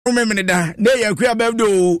Remember that they are queer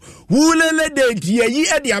birthday. Who let the ye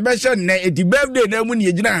at the abbation at the birthday then when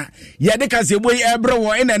you dina. Yadeka say boy ebro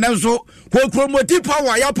and also who promote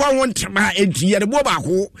power yapa want ma enti the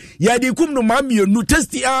boba yadi kum no mammy no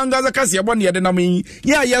testy anga the cassia one yadanami.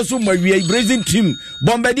 Ya yasu my brazen team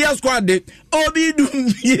bombardier squad obi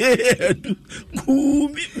dum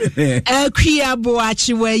queer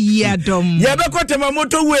boachi where ye adom. Accra Tema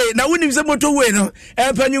Motorways na win the motorway no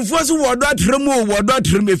and pennyforce word that remove word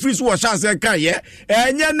that remove free was as a car yeah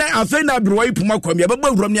and yana afena broi puma kwamia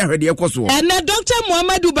baba from near hedi ekoso and Dr.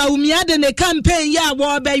 Muhammadu Bawumia de ne campaign ya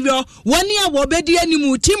wo beyo woni a wo bedi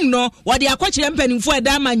animu team no wo de akwache mpanimfo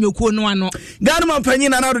eda manyokuo no ano Ghana panyin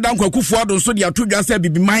na dan kwakufu ado so de atodwa se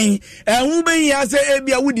bibiman hu ben ya se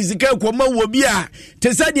ebia wudi sika kwoma wo bia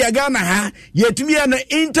te se de Ghana ha yetumi na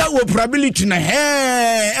interoperability na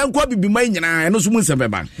enkwa bibiman nyina eno so mu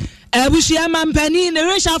nsebeba Ebushia mampani ne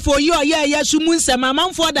resha for you ye sumu nsem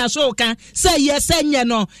amanfo da so ka say yes enye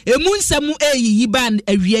no emu nsem eyiyi ban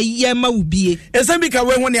awie ye ma ubie esem bi ka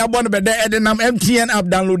we ho ne abo no bede edenam MTN app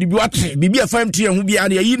download bi watre bibi afa MTN ho bia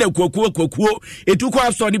ne yi na kwakuo etu kwa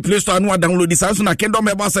store the Play Store no download this so na Kingdom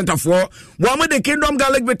Mobile Center for wo am the Kingdom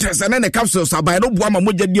Garlic bitters and the capsules abai no boa ma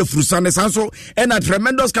mogya die furusa ne sanso and a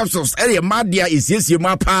tremendous capsules e madia isiesie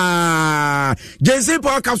ma pa JC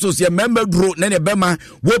Power capsules ye member grow ne bema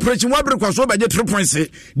wo Wabre kwaso beje 3.6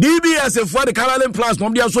 DBS for the Caroline Plus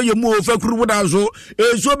no dia so ye mu ofa kuru da so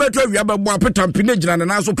so beto awia bebo apetampi ne gina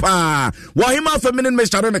na so pa wo hima feminine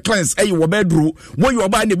mixture na cleanse ayi wo bedru wo yo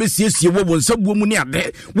ba ne be siesie wo nsabuo mu ne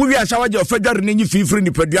ade wo wi ashawa je ofadware ne nyi fifiri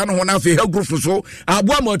ni padua no ho na fe hagrufu so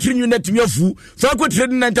aboa ma trinyu na timiafu fa ko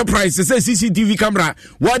trading enterprise say CCTV camera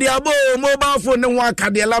wo de abo mobile phone ne ho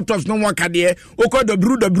akade laptops no ho akade okodo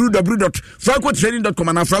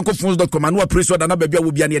www.francotrading.com na francophones.com na preso da na babia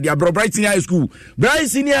wo bia ne Bright Senior School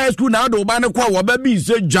na do ba ne kwa wo ba bi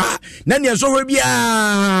se ja na ne so hwe bia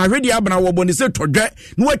hwedi abana wo bo ne se todwe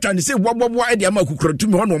no atwa ne se bobobo e de ama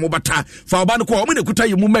kukuratumi ho no mo bata fa ba ne kwa mo ne kuta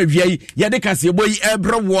yemu ma wiai ye de kase boyi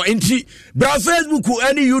ebre wo enti bra Facebook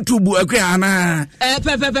ani YouTube akwa ana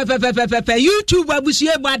YouTube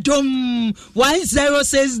abusie badom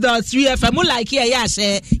 106.3 FM like here ya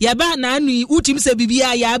she ye ba na anu utim se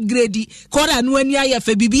bibia ya upgrade kora no ani ya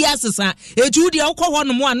fa bibia sesa eju de okọ ho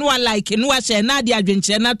no mo no like no share na de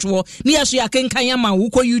adwenche na to ne yeso ya kenkan ya ma wo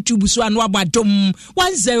ko YouTube so anu abadom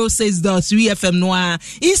 106.3 FM no a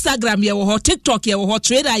Instagram ye wo ho TikTok ye wo ho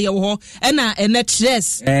Twitter ye wo ho na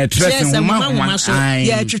Tres ma so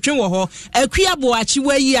ye twetwe wo ho akua boachi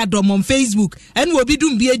wayi adom Facebook ene obi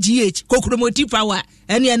dum bi GH kokromoti power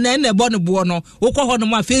ene na bo no bo no wo ko ho no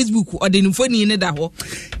ma Facebook odenimfoni ne da ho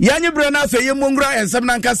yanye bre na fe ye mongura ensem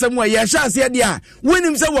na nkasem wa ye sha ase de a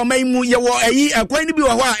wonim se wo man mu ye wo ayi akwan ni bi wo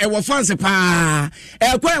ho a e wo fancy pa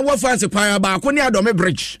ekwan wo fancy pa ba ko ni adome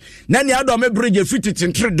bridge na ni adome bridge e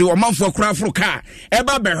fititintre de wo manfo kura Africa e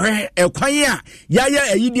ba behwe ekwan a ya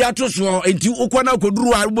ayi di atoso enti ukwana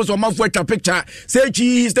koduru a bo so manfo atwa picture say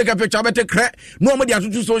chi take a picture bete kre no mo di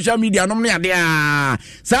atoto social media no me ade a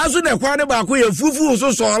sa so na ekwan ne ba ko ye fufu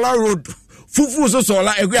so solar road fufu so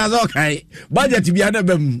solar ekwa zo kai budget bi ada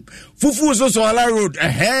bam fufu so solar road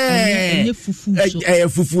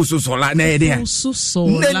fufu so solar na ede fufu so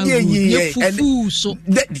solar ye fufu so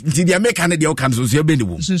the American de o kan so so be ni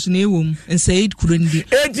wo sunsun e wo inside kurendi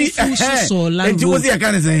fufu so solar enti wo ya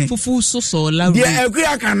kan say fufu so solar de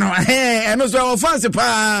ekwa kan no eno so fancy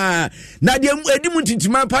pa na de edimu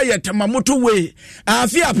tintima pa ye Tema Motorways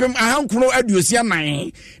afi apem ahankro aduosia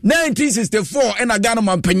nan 1964 ena Ghana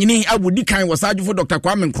mampanyini abudi kan wasaji for Dr.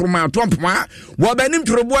 Kwame Nkrumah atompma wo banim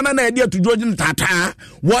torobo na ade atudwojin tata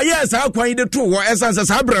wo yes akwan de to wo essence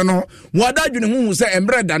sabre no wo da dwene hu se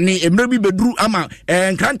embre dane emre bi beduru ama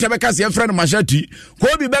nkrante beka se friend mashati ko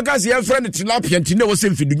bi beka se friend tilapia ntine wo se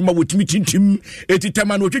mfiduguma wo timi tintim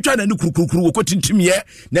etitama no twetwa na ne kurukuru wo ko tintim ye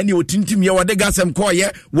na ne wo tintim ye wo de gasem ko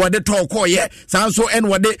ye wo de to ko ye sanso en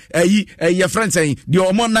wo de ye friend say de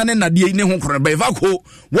omo nane na de ne hu kron ba vako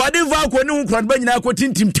wo de vako ne hu kron ba nyina ko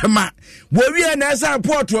tintim tema wo wi na esa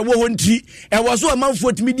port wo ho nti e wo so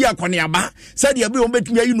amanfo timi di akone aba said ye be wo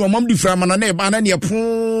betumi ayi no omam di frama na e ba na ne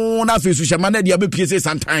pon na fesu hye ma na de abepie se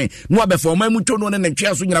santan no abefo omam mu twono ne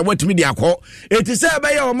ntwe so nyina watimi di akọ eti se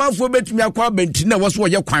be ye omanfo betumi akọ abenti na wo so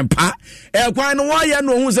ye kwan pa e kwan no wo ye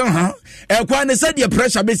no hu se ha e kwan ne said ye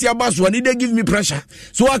pressure be si aba so ni dey give me pressure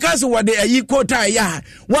so akase wo de ayi kota ya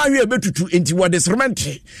wo ahwe betutu enti wo de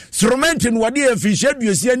cement no wo de afihye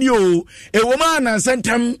duosia ni o e wo ma na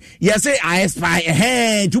santam ye se I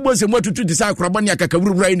spy tubo se motutu disa akrabani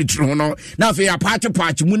akakawurura ni titiri no na afei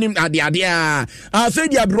apaache munim ade a afei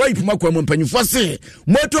dia bro ipuma kwa mpanyufo se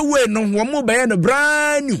motorway no wo mo be no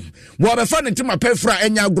brand new wo be fa ne tema pefra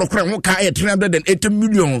enya agrokra ho ka 380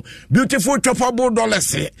 million beautiful choppable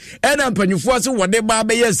dollars ena mpanyufo se wo de ba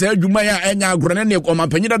be yes adwuma ya enya agrone ne ko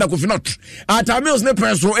mampanyi dada ko finot atamils ne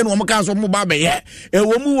penso ena wo ka so mo ba be ye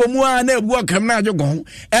wo mu a na ebu akam na ajogon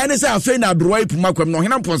ene se afei na bro ipuma kwa no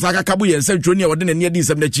hena mponsa kakabo ye se dwoni e wo de ne adi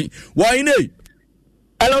nsem na chi wo ine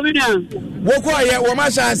hello William wo ko ye wo ma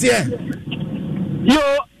sha ase yo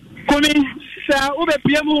kumi sa ube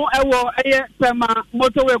piemu ewo eye Tema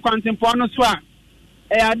Motorway kwantimpo no so a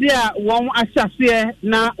ade a won ahyase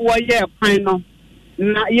na wo ye kwan no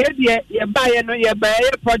na ye de ye baye no ye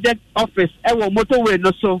baye project office ewo motorway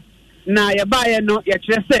no so na ye baye no ye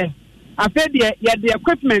kire se afede ye de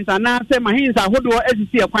equipment ana se machines ahodo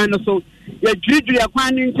esisi kwan no so ye dwidwi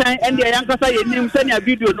kwan ni ntan ende yankasa ye nim se na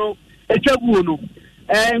video no etwagu no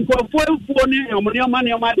nkofo ni omonioma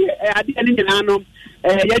de ade ni nyina no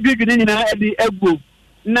ya dwidwi ni nyina edi egbo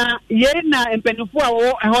na ye na empenifo a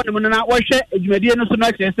wo ho no na wo hwe adwumadie no so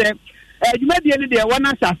na kire se adwumadie ni de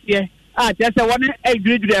wona sase a kire se wona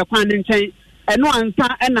dwidwi kwan ni ntan eno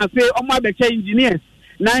ansa na fe omo abecha engineers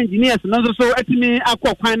na engineers no so atimi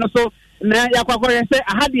akọ kwan no so na yakwakọ se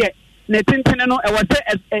ahade na tintene no e wo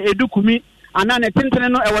se edukumi ana na tintene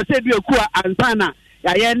no e wo se eduaku ansa na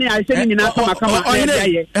ya ye ni a se ni nyina kama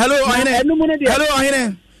hello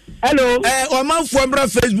ohine hello omanfo mbra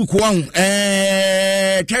Facebook won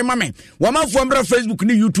kai mame omanfo mbra Facebook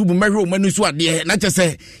ni YouTube mehwe o manu so ade na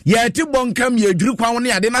chese ye ti bonkam ye dwiri kwan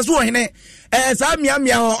ne ade na so ohine sa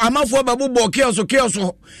mia ho amanfo babbo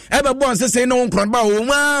kioso e bebo nsese ne wonkron ba o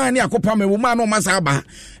ma ni akopa me wo ma no masa ba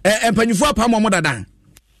empanyifo apam mo dada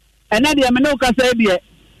ena de me no kasa de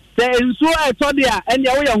se enso eto de a ene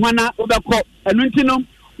wo ye hwana obekọ enu ntino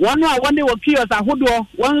wonu a wone wo kioso ahodo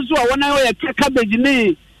won so a wona wo ye cabbage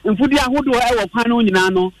ni mfudi ahodo e wo kwan no nyina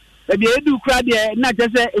no e bi edu kra de na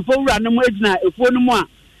chese efo wura no mo ejina efo no mo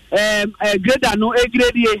a grader no e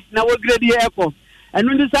gradie na wo gradie ekọ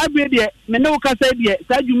enu ndi sa bi de me no kasa de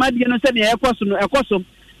sa dwuma de no se ne ekoso no ekoso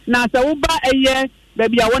na sa wo ba eye da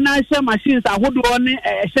bia wona hye machines ahodo ne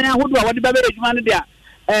hye ahodo a wode ba be dwuma no de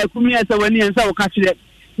a kumi esa wani ensa wo ka kire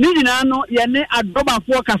ni nyina no ye ne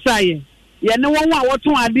adobafo kasaye ye ne won a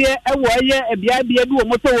woton ade e wo eye ebia bia bi wo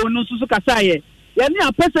moto no susu kasaye ye ne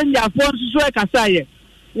a passenger fo susu e kasaye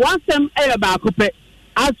wasem e ba akope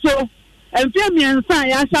aso enfie miensa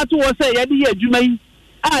ya shato wo se ye de ye adwuma yi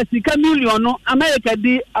a sika million no America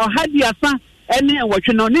di hadi asa ene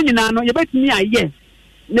wotwe no ni nyina no ye betumi aye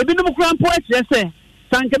ne binum krampo a kire se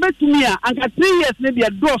sanka betumi a anka 3 years ne de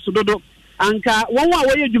doso dodo anka won wa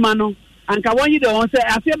wo ye adwuma no anka won yi de won se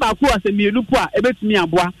afie ba ku asemielu po a ebetumi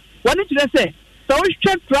aboa woni kire se so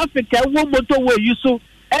street traffic e wo motorway yuso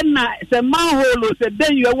enna se manhole se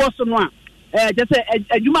den you wo so no a je se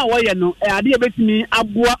adwuma wo ye no ade ebetumi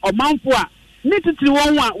aboa omanfo a ni titiri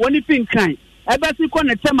won wa woni pinkan ebesi ko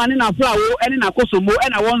ne tema ne na fla wo ene na kosomo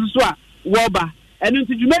ena won so a wo ba enu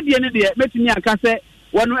ntidwumadie ne de betumi aka se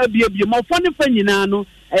wono abiebie mofo ne fa nyina no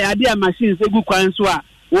ade a machines egu kwan so a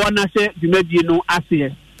wona se dwumadie no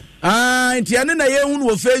ase nti ane na ye hunu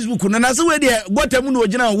wo Facebook no na se we de gotamu no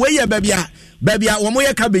ogina we ye babia wo mo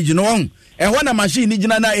ye cabbage no won ho na machine ni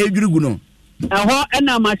gina na edwirigu no ho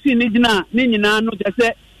na machine ni gina ni nyina no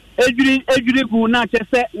kese edwirigu na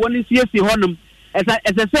kese woni siesi honum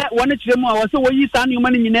ese se woni kiremu a wo se wo yi sa ne ma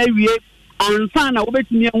ni nyina awie ansa na wo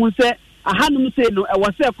betumi ehun se ahanum se no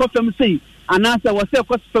wo se kofam se ana se wo se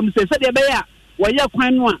kofam se de be ya wo ye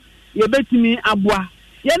kwan no a ye betumi aboa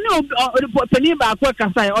ye ne pani ba akwa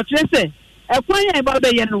kasa o kire se ekwan ya ba be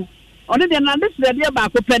ye no one de na de de ba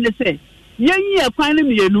akwa pene se ye yi ekwan ne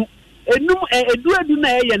mienu enum edu na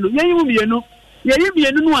ye no ye yi mu mienu ye yi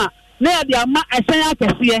mienu no a na ye de ama asan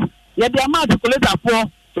akese ye de ama articulator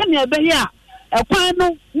fo se ne be ye a ekwan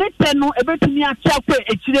no ne te no ebetumi akwa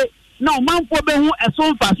ekire na o manfo be hu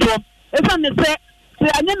eso mfaso esa ne se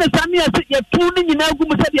anya ne sami ye tu ni nyina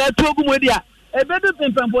agumu se de atu agumu de a ebedu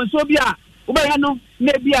pempempo so bi a ubaya no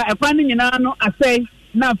na bia ekwan ni nyina no asai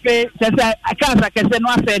na fe sesa akasa kese no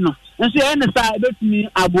asai no nso ye ne sa ebetumi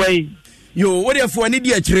aboyi yo what if one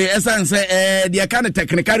dia kire esanse dia kind of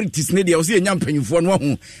technicalities ne dia o se nya mpanyufo no ho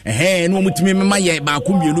no mutumi mema ye ba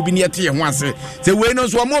ko mienu bi ne yete ye ho ase se we no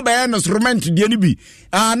so mo ba no instrument dia ni bi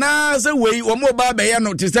ana se we wo mo ba be ya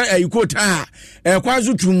no te se ayikota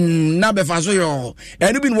kwazo tum na be fa so yo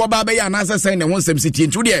enu bi no ba be ya na se sen ne won sem siti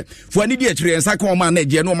ntu de fo ani de akire ensa ka o ma na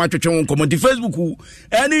je no ma twetwe won comment Facebook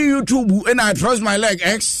any YouTube and I trust my leg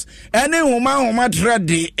X any homa thread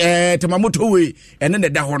Tema Motorway and then the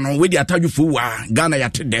da hono we de ataju fo wa Ghana ya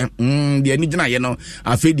tede de ani gina ye no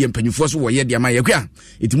afi de mpanyufo so wo ye de ma ye kwa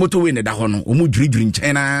iti Motorway ne da hono o mu dwiridwiri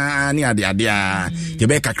nchen na ne ade a te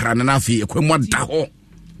be kakra na afi ekwemu da ho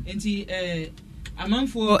enti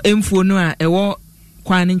amanfo emfo no a ewo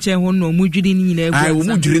kwan nchen ho no mudwiri ni nyina egwu ai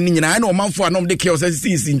mudwiri ni nyina na omanfo anom de kio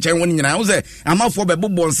sisi nchen ho ni nyina wo se amanfo be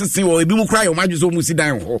bobbo nsese wo ebi mu kra yo madwo so mu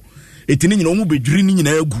sidan ho etini nyina omu bedwiri ni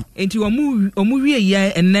nyina egwu enti omu wie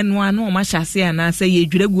ya enne no ano o ma hyase ana se ye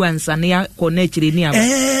dwiregu ansa ne ya ko na akire ni aba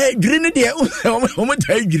dwiri ni de omu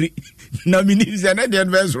tai dwiri na minisi na de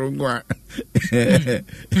adventure ngwa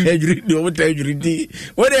dwiri de omu tai dwiri di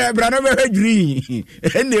wo de abra no be dwiri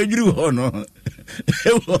enne dwiri ho no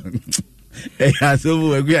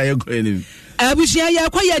asobu egu ayeko enim abushia ya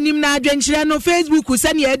kwaya nim na adwenkyere no Facebook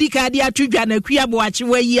sane edi ka de atwedwa na kua boache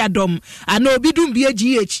wayi adom ana obidum bie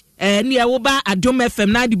GH ne ya wo ba adom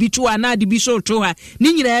FM na de bitu ana de bi so to ha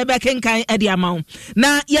ni nyina ebe kenkan edi amawo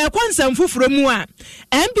na ya kwansam foforo mu a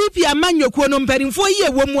MPP amanyoko no mpanimfo yi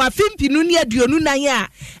ewo mu afimpi no ne aduonu nan a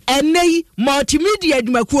enei multimedia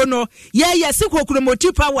adwumakuo no ya sekokuro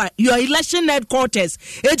moti power your election headquarters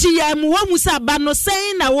eti ya mu wa musa ba no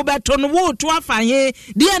sen na wo beto no wo to afahe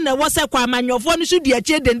de na wo se kwa amanyofo no so de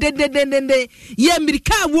ache dendendendende ye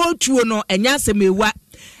mirika wo tuo no enya semewa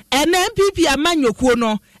NPP amanyoko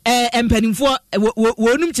no empanimfo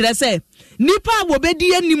wonum kire se nipa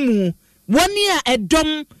wobedi animu woni a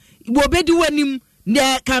edom wobedi wanim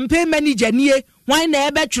ne campaign manager nie wan na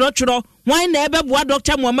ebe tworo wan na ebe boa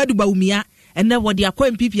Dr. Muhammadu Bawumia ene wodi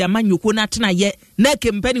akwa MPP amanyoko na tena ye na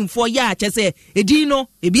kempanimfo ya achese edi no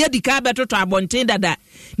ebi edika betoto abonten dada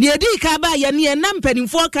ne edika ba ye ne na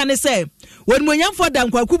mpanimfo ka ne se won monyamfo da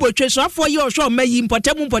nkwaku botwe so afọ ye ohwo mayi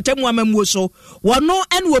mpotemu amamuo so wono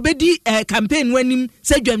en wobedi campaign wanim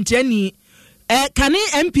se dwamtiani kane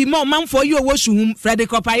MP mo manfo ye owo suhum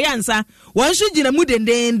Frederick Opayansa won so gina mu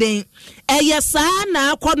dendenden eye saa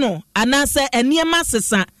na akono anase eniema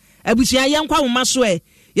sesa abusia ye nkwa homa so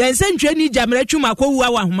ye nsentwe ni jamre twum akowu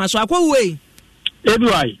awa homa so akowu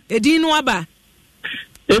Eduai edinu aba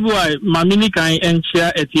Ebuai mamini kan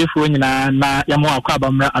enchia etiefo nyina na yamo akwa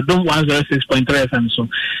abamra adom 106.3 FM so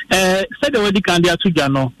said the wedi kan dia tuja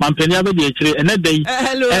no mampeni abedi ekire ene dai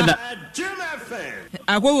hello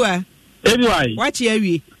akowu Ebuai wachi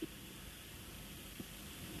awie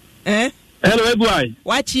hello Ebuai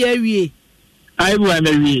wachi awie Ebuai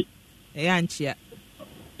mewie anchia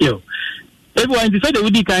yo Ebuai ndi said the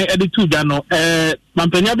wedi kan edi tuja no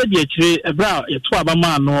mampeni abedi ekire ebra yeto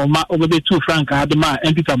abama no ma obebe 2 franc adema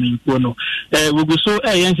empita menkuo no woguso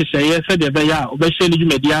yen hyehyeye said the ya obehye ni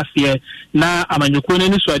dwumadi ase na amanyuko no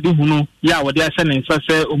ni so ade hunu ya wode ase ne nsa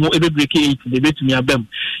se omo ebe break 8 de betumi abam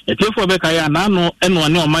yetefo be kai na no eno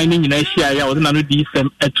ne oman ni nyina hia ya wode na no di sem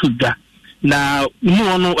atuga na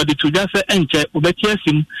mu ono ode tuja se enche obeti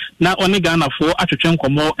asim na one Ghana fo atwetwe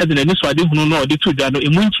nkomo ede na ni so ade hunu no ode tuja no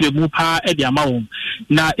emu nkyiremu pa ede amawo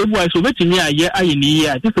na Ebuai so betumi aye ni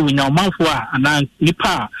ya tese wonya omanfo a ana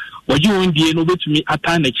nipa waji wondie no betumi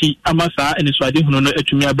ata nachi amasa ene so ade hunu no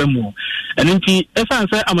atumi abamu ene nti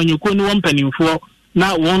esanse amanyuko no wompanimfo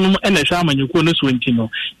na wonum ene hwa amanyuko no so nti no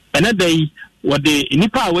ene dai wode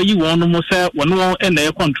nipa wayi wonu mo se wono ene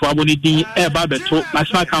e control aboni din e ba beto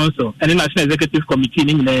National Council and National Executive Committee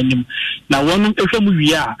ni nyina anim na wonu ehwemu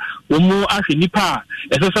wi a womu ahwe nipa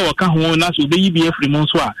esese waka ho na so beyi bi afri mo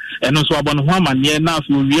so a eno so abono ho amane na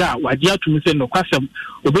so wi a wade atumi se no kwasem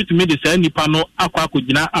obetumi de sa nipa no akwa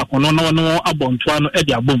akogina akono na wono abontoa no e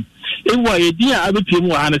de abom ewa edi a abetiem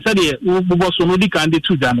wa na se de wo bobo so no di kan de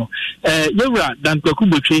tuja no yewura dan kwaku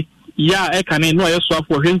botwe ya ekane no ayeso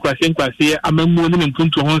afo hwenkwase amamu ne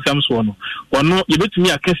mpuntu ho nsam so no wono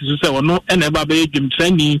yebetumi akesi so se wono ena eba be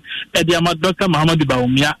dwumtrani ede ama Dr. Muhammadu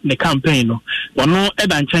Bawumia ne campaign no wono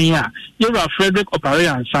eda nchen ya yewura Frederick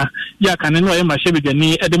Opayansa ya kane no aye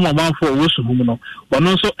mahebedani ede mo manfo wo so hum no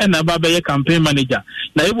wono so ena eba be campaign manager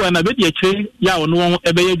na ebu na be de akire ya wono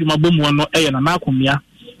ebe ye dwuma bom wono eye na nakomia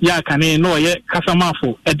ya kane no ye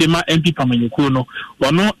kasamafo edema MP pamanyuko no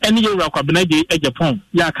wono eni yewura kwabenaje Japan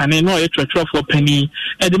ya kane no ye twetwefo pani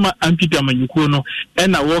edema MP pamanyuko no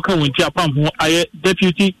ena woka wonti apam ho aye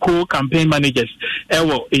deputy co-campaign managers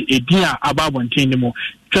ewo edia ababonten ni mo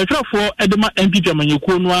twetwefo edema MP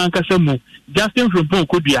pamanyuko no ankasa mu Justin Frimpong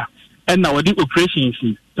Kodua and now the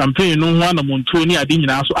operations campaign no one among Tony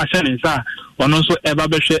Adina so Ashansa or also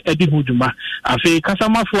Ebabeshe Eddie Huduma. I say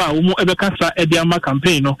Casamafua, Umo Ebekasa Ediama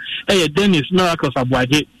campaign, no, Dennis Miracles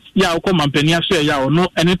Abwaje. Ya uko mampenia share ya ono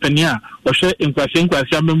ene penia o hwe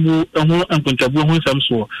nkwase memu ho nkontabu ho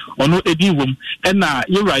nsam ono edi wom ena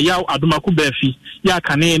yewra ya adomako bafi ya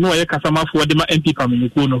kane no ye kasamafo de ma MP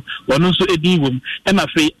pamenyuko no ono so edi wom ena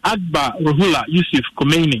fe Agba Rohula Yusuf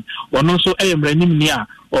Khomeini ono so eyemranim ni a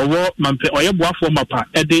owo mampe oye boafo mapa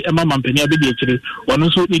ede ema mampenia be de kire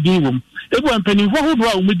ono so edi wom ebu mpanimfo hodo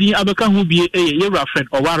a umudi abeka ho bie yewra Fred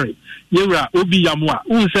Oware yewra obi yamwa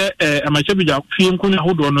unse amachebija fie nkonya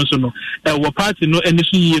hodo no so no wo party no eni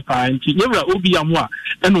so yie pa nti yewra obi yamwa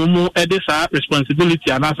ena omo ede sa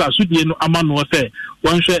responsibility anasa asudie no ama no se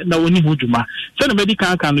wonhwe na woni huduma se no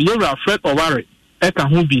medical kan no yewra Fred Oware eka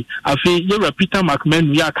ho bi afi yewra Peter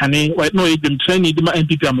McMahon ya kane no edem training di ma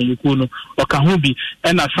NPP amayuko no oka ho bi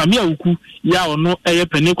ena Samia Uku ya ono eye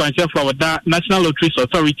pani kwanchefo awda National Lottery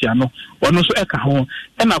Authority ano ono so eka ho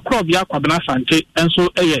ena crop ya kwabena sante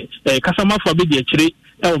enso eye kasamafo be de akire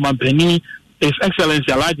e wo mampani His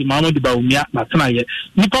Excellency Alhaji Muhammad Bawumia matena ye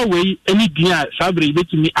nipa wei eni din a sabre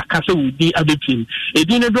betumi akase wudi adepim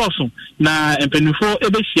edin ne doso na empanifo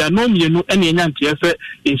ebehia no mienu ene enyantie se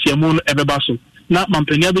enhiamu no ebeba so na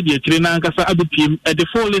mampania be de akire na ankasa adepim e de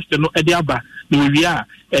full list no e de aba na wia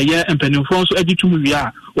eye empanifo so edi tumu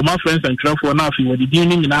wia o ma friends and trafo na afi wodi din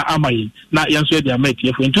ni nyina amayi na yenso e de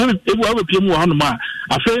amatie fo ntu ebu abepiem wo hanu ma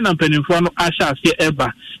afei na empanifo no ahya ase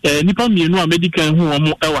eba nipa mienu a medical hu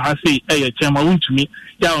omo e wa ha sei eye chema wuntumi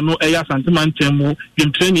ya ono eya santimantem mu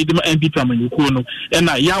dwemtreni de ma NPP amanyuko no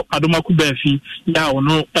na ya adomako bafi ya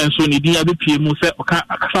ono enso ne din abepie mu se oka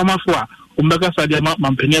akasamafo a umbaka sadia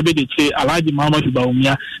mampenia be de che Alhaji Muhammad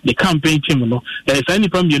Bawumia the campaign team no sai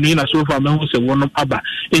nipa mienu na so fa mehu se wono aba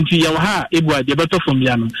enti ya ha ebu ade beto fom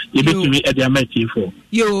ya no ye betumi e de amati fo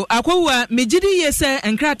yo akwowa mejidi ye se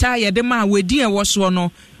enkrata ye de ma wadin e wo so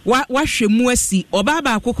no wa hwemu asi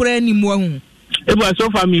obaba akokora animu ahu ebu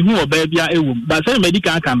asofa mi hu oba bia ewu ba say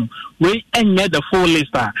medical aka no we enye the full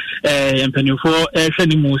list empanifo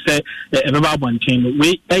hwani mu se ebeba abonten no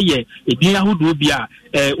we eye edin ahodo bia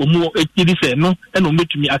omo ekiri se no na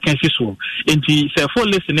ometumi akansi so enti se full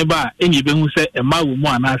list ne ba enye be hu se ema wo mu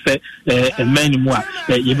ana se emani mu a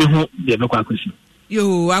ye be hu de be kwa akosi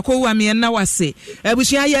yo akowa me na wase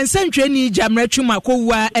abusia ye nsantweni jamratwum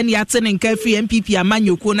akowa ene atene nka fi MPP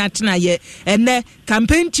amanyoko na tena ye ene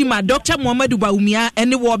campaign team Dr. Muhammad Bawumia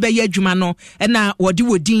ene wo be ye adwuma no na wodi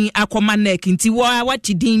wodin akoma nek nti wo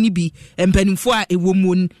wati din ni bi empanimfo a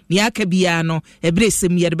ewomun ni aka bia no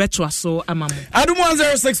ebresem ye de beto aso amamo adum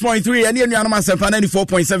 106.3 ene anuanom asempa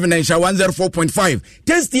 94.7 and 104.5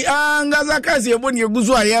 tasty angaza kasi eboni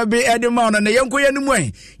eguzu a ye be edema no na yenko yanimu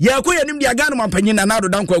ye ko yanim dia ganu mampanyin na nado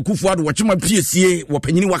danko akufu ado wachema piesie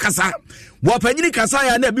wapanyini wakasa wapanyini kasa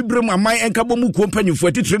ya na bibrem aman enkabo mu ko mpanyimfo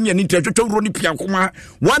atitrem ya ni twetwo ro ni pia koma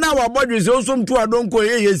wana wabodwe se oso mtu adonko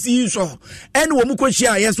yesi so ene wo mu ko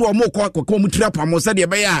hia yeso wo mu ko mu trapa mo se de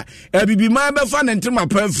be ya bibima be fa ne ntima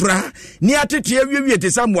pafra ni atete awie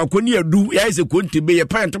te samu akoni adu ya ise ko ntebe ye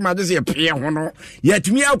pa ntema de se ye pie ho no ya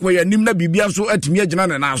tumi akoya nim na bibia so atumi agina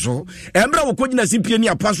ne na so embra wo ko gina simpie ni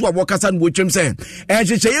apaso abo kasa no wo twem se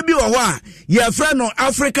hyehyeye bi wo ho a ye fra no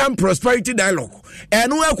African Prosperity Dialogue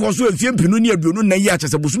enu ekoso efie mpinu ni aduonu na yi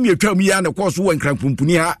achese bosum ye twam ya na koso wo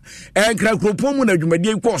nkranpumpuni ha enkrankrupom mu na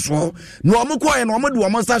adwumadie koso no omokoye no omode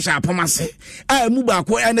omonsa sha apomase a mu ba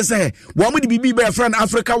ko ene se wo omode bibi be friend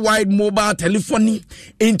Africa Wide Mobile Telephony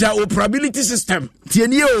Interoperability System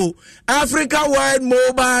tieni o Africa Wide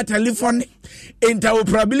Mobile Telephony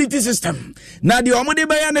Interoperability System na di omode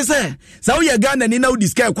be ya ne se sa wo ye Ghana ni na wo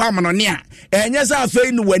diska kwa amanone a enye sa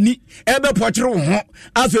afei no wani ebe pokyere wo ho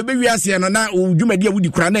afei be wiase no na dwumadi a wudi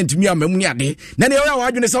kura na ntimi amamu ni ade na ne wa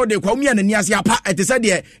wadwene sa wo de kwa umia na ni ase apa etese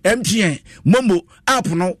de MTN Momo app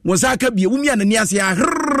no wo sa aka bie umia na ni ase a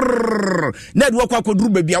na de wakwa koduru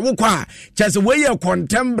ba bia wo kwa chese we ye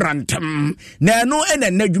contembrantem na no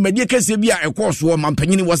ena dwumadi kese bia ekoso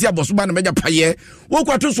mampanyini wo se aboso ba na meja paye wo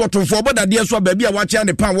kwato so tonfo bodade so ba bia wacha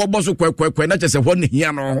ne pan wo boso kwekwe na chese ho ne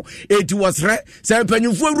hia no eti wosre se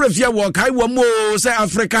mpanyimfo awurafia wo kai wo mo se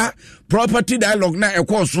Africa Property Dialogue na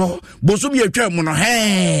ekoso bosom ye twam no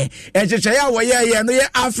encheche ya wo ye no ye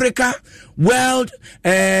Africa World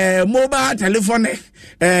Mobile Telephone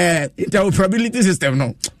Interoperability System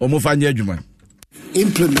no omofanye adwuma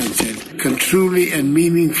implemented can truly and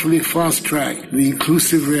meaningfully fast-track the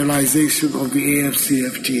inclusive realization of the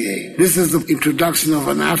AFCFTA. This is the introduction of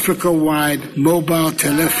an Africa-wide mobile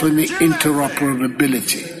telephony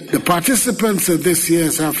interoperability. The participants of this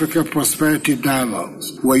year's Africa Prosperity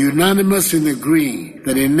Dialogues were unanimous in agreeing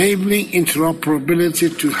that enabling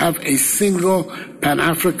interoperability to have a single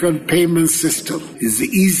Pan-African payment system is the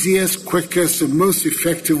easiest, quickest, and most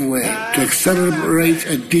effective way to accelerate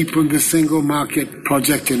and deepen the single market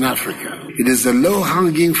project in Africa. It is a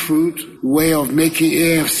low-hanging fruit way of making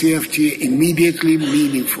AFCFTA immediately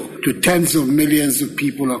meaningful to tens of millions of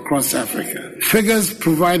people across Africa. Figures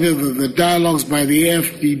provided with the dialogues by the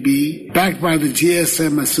AFDB, backed by the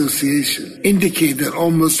GSM Association, indicate that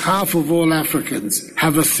almost half of all Africans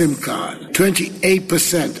have a SIM card.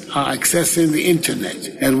 28% are accessing the internet,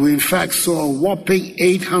 and we in fact saw a whopping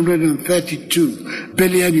 832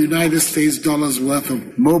 billion United States dollars worth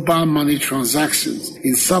of mobile money transactions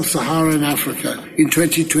in sub-Saharan Africa in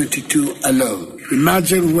 2022 alone.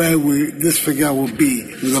 Imagine where this figure will be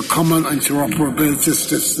with a common interoperability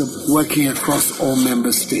system working across all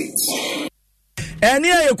member states.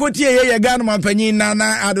 Eni ayekoti ye Ghana mampanyin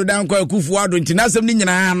na adodan kwa kufu ado ntinasem ni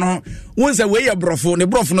nyina no wonse we ye brofo ne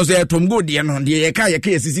brofo no so ye tom go de no de ye ka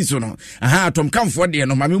sisi so no aha tom kamfo de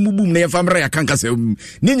no mame mubum na ye famra ya kankasa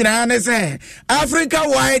ni nyina ne se Africa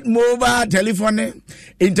wide mobile telephone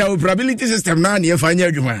interoperability system na ye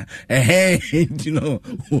fanya adwuma you know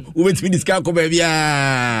we between discuss ko ba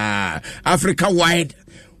bia Africa wide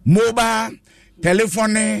mobile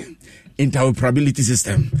telephone interoperability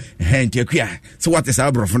system. So what is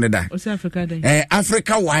our brofone da? What's Africa Day?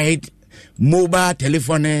 Africa wide mobile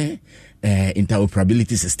telephone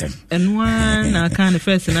interoperability system. And one I kind of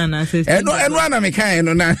first and I says and one I'm a kind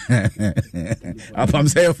of na apam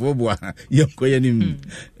say for boa yoko yanim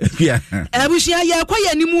ya abushia ya kwa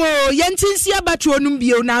yanimu yentinsi abatro no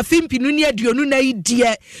bio na afimpinu ne aduonu na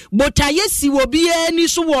idie botaye si obi ani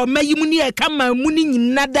so wo mayimu ne e kama mu ni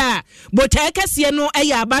nyinada botaye kase no e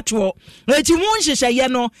ya abatro eti mu nhyehyeye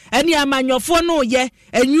no ene amanyofo no ye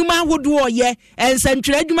enwuma hodo ye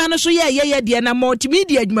ensantwere adwuma no so ye de na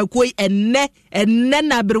multimedia adwuma koi enne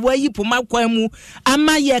na berwa yi poma kwamu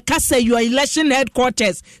ama ye kasa your election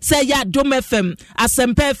headquarters say ya Dom FM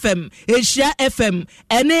Asempa FM Asia FM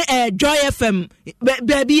ene Joy FM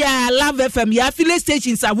baby Love FM ya affiliate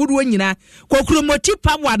stations awodo nyina kokromoti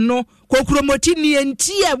power no kokromoti ni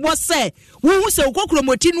entie wo se wo se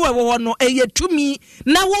kokromoti no wo no eyetumi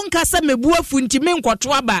na won kasa mebu afu ntime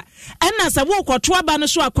nkoto aba ena sa wo koto aba no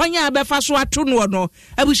so akwanya abefa so ato no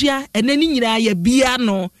abuhia ene ni nyina ya bia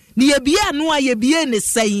no ni ye bia no aye bia ne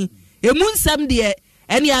sei emu nsam de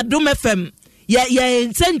ene Adom FM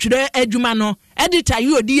ye sentwere adwuma no editor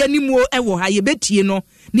yi odi animu ewo ha ye betie no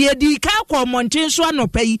ni edi ka kwa monten so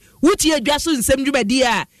anopai wuti adwa so nsam dwumadi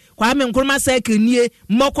a kwa me nkroma cycle nie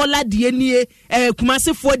mokola de nie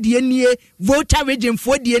kumasefo de nie voter region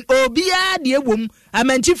fo de obia de ewom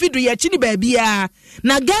amanchi fidu ye chini ba bia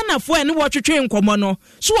na Ghana fo ene wo twetwe nkomo no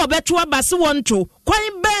so obeto abase wonto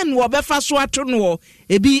kwan ben wo befa so ato no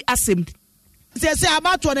ebi asem say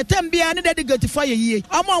about one tembia ne dedicate for ye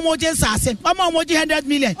omo je nsase omo je 100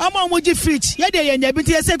 million omo je fridge ye de ye nya bi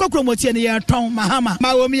say kokromoti ne ye ton mahama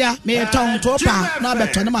mawomia me ton to pa na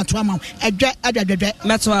beto ne mato ama adwadwadwe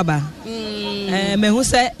meto aba me hu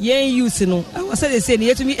say ye youth no I say they say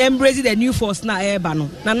you to me embrace the new force na eba no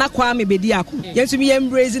na kwa me bedi ako ye to me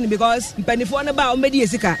embrace it because mpanifo ne ba o medi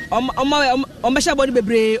esika o mesha body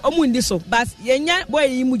bebre o mu ndi so but ye nya boy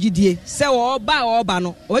yi mu gidie say o ba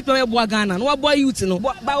no o wetu me bo Ghana no boy youth no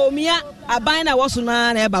ba omia aban na woso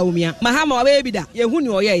na eba omia mahama wa be bida ye hu ni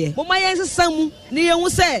oyeye mo ma ye nsesamu ni ye hu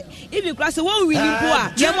say if you class one win po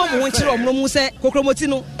a ye mo mo nchire omro mu say kokromoti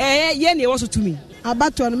no ye ne woso to me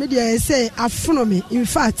abato no media say afono me in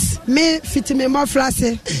fact me fit me more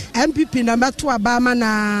flase MPP na bato abama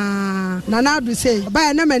na do say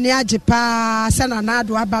ba na mani ajepa se na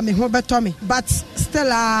do aba me ho beto me but still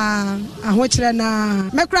ahochire na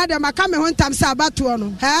me kra de maka me ho ntam say abato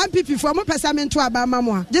no MPP for mo pesa me to abama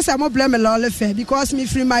mo a je say mo blame lole fe because me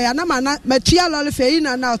free my na matua lole fe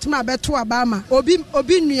ina na otuma beto abama obi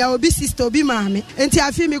nua obi sister obi maame enti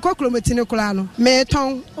afi me kokromoti ne kula no me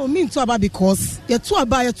ton o me to aba because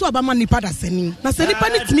yetu aba ma nipa da sani na se nipa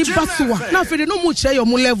ni timi basoa na afede no mu kire yo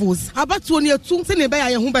mu levels abatuo ne etu se ne be ya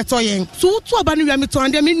ye hu beto yen so tu aba ne wi mi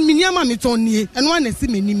ton de mi niama mi ton nie eno na si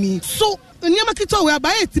menimi so niama kito we aba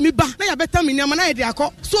etimi ba na ya beta mi niama na ye de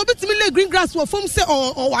akọ so obetimi le green grass wo fom se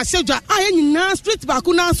o wa hyeja aye nyina street ba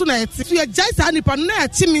ku na so na eti so ye jai sa nipa no na ya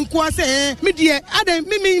chi mi nko ase mi de ade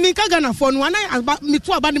mi ka Ghana fo no na mi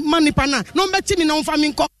tu aba ma nipa na no be chi mi na mfa mi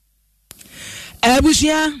nko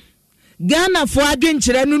abushia Ghana fo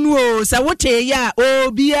adwenkyere no o sa wote ya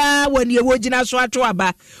obia wani wogina so ato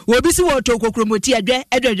aba obi si woto kokromoti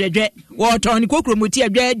adwedwedwe woto ni kokromoti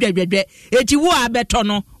adwedwedwe eti wo abeto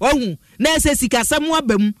no ohu na ese sikasam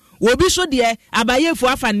abam obi so de abayefo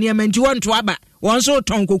afa niam nti wonto aba wɔn so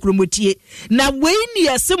tɔn kokromotie na wei ni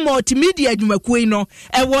ese multimedia adwumakuo no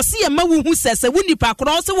ɛwɔ se yɛ ma wo hu sɛ wo nipa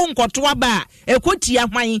korɔ se wo nkɔto aba ekotia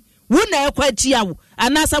hwan wo na ekwatia wo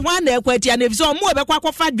anasa hwan na ekwatia na efisɛ ɔmo ebɛkɔ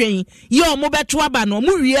akɔfa dwen yɛ ɔmo bɛto aba no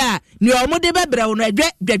ɔmo wie a ne ɔmo de bɛbrɛ wo no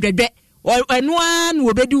dwedwedwe ɛno a na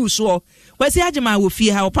obedi uso kwasi agema wo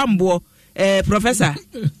fie ha opambo professor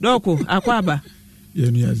doko akwaba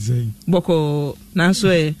ye nu azai boko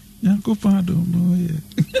nanso yanko pado no ye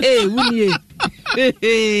wuni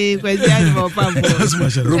kwasi agema opambo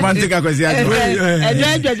romantic kwasi agema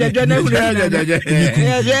edwedwedwe na hunu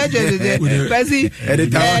kwasi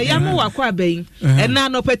yamu wakwaba yi ena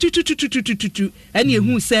no petutututututu ene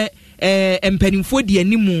ehu se empanimfo di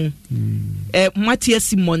animu Matia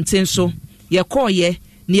Simonten so ye koye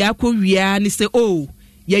ni akowia ni se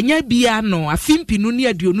yenya bia no afimpinu ni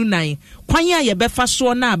aduonu nan kwan a ye befa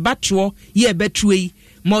so na abato ye betuei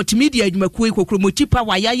multimedia adwumakuo kokromoti pa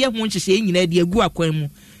wa ya ye ho nhyehyɛ nyina de agu akwan mu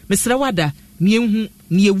mesra wada ni ehu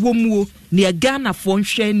ni ewomuo ni Ghana fo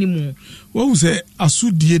nhwɛ animu wo se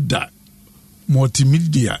asudie da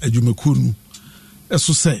multimedia adwumakuo nu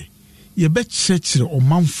eso se ye be kyerɛkyerɛ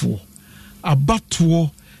ɔmanfo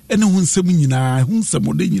abato ene hunsem nyina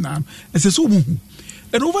hunsem de nyina esese omuhu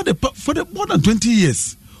and over for the more than 20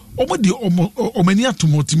 years omodi omani ato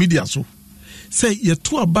multimedia so say ye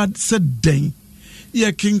to abad said den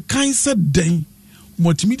ye kinkan said den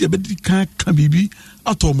multimedia be kan bibi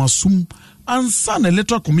ato masum ansa na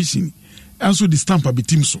electoral commission anso the stamp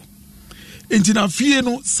abitim so enti na fie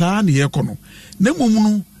no saa ne ye kono na mom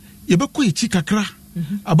no ye be ko echi kakra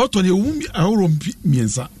abato ne ewum ahoro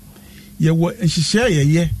miensa ye wo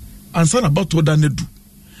nhihye ye ansa na abato da nedu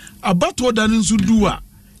abato da nsu du a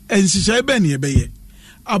nhihye be ne ye be ye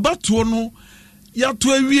abato no ya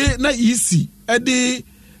to awie na isi ede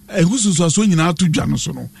ehususu aso nyina atodwa no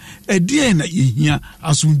so no ede na yehia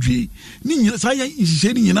asodwe ni nyina sa ya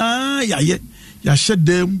nhihye ni nyina ya ye ya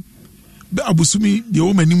hyedam be abusumi de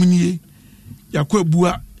o manim nie yakɔ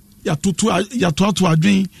abua yatoto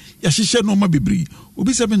adwen ya hyehyɛ no ma bebri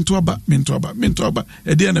obi sɛ mento aba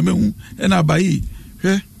ede na mehu na abayi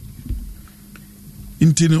hwɛ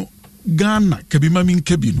intino Ghana kabima min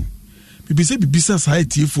kabino bibi sɛ bibisa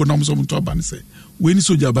society fo na mo mento aba ne sɛ we ni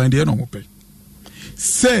soja ban de na mo pɛ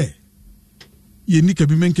sɛ ye ni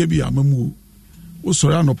kabima min kabi amamu o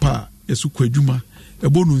sɔre anopa esu kwa adwuma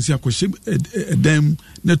ebo no nsi akɔhyɛ edam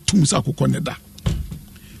na tum sa akɔkɔ ne da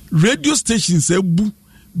radio stations ebu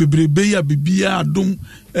bebrebe ya bibia adom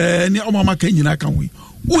ne omama kan nyina kan wi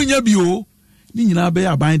unya bio ni nyina be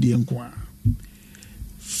ya ban de nko a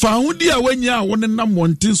faudi a wanya a won na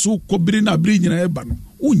monten so kobiri na biri nyina eba no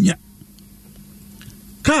unya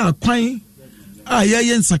ka kwan a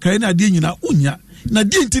ye nsakare na de nyina unya na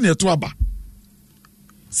de nti na to aba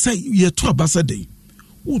say ye to aba sadai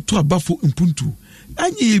o to aba fo mpuntu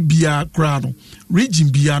anye bia kra no region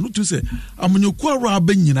bia no to say amonyoku ara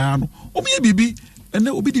aba nyina no obiye bibi ene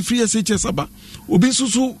obi di free SHS aba obi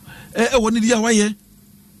nsusu woni dia waye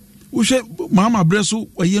wo hwe mama breso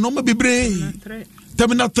waye no ma bebre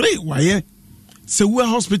terminal 3 waye Sewa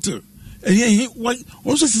hospital ehe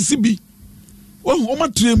wonso sisibi o ma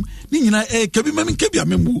trem ni nyina kabi mami kabi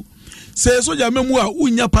amembu se soja amembu a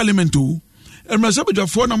unya parliament o emrasa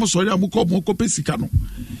bedwafo na mo sori amukọ mo pesika no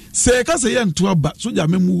se ka se ye nto aba soja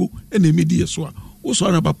amembu na emidi so a wo so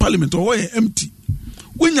na ba parliament o ye empty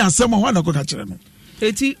wonya asema ho na ko ka kire no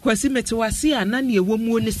eti kwasi metewase ana ne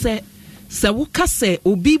ewomuo ne se wo ka se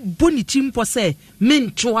obi boni chimpo se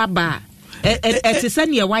mento aba etise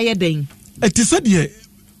ne waye den etise de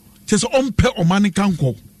chese ompe omani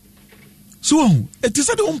kanko so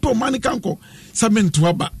etise de ompe omani kanko sa mento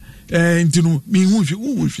aba ntino mi hu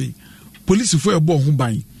hwe police fo ebo ho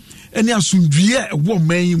ban ene asundwie ewo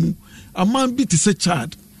man mu aman bi te se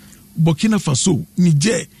Chad, Burkina Faso,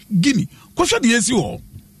 Niger, Guinea kwhwe de yesi ho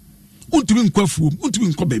untumi nkwafuom untumi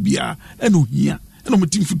nkɔ babia ena ohia ena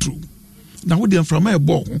omutim futuro na wo de mframa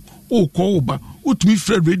ebo ho o kɔ oba utumi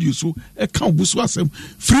frɛ radio so e ka obuso asɛm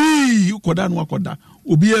free ukoda no akoda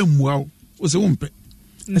obi amua o se wo mpɛ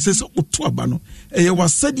ese se oto aba no eye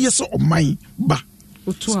wasade se oman ba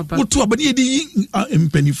oto aba ne di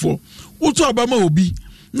mpanifo oto aba ma obi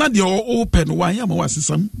na de o pɛ no wan ya ma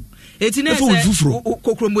wasesam eti na se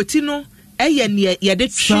kokromoti no eye ne ye de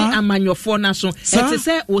twe amanyofo na so ete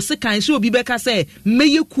se wo se kan se obi beka se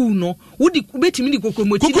meye ku no wodi betimi di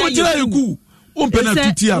kokromoti na ye ku o mpe na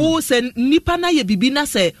tutia wo se nipa na ye bibi na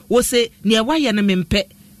se wo se ne wa ye ne mempe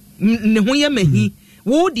ne ho ye mahi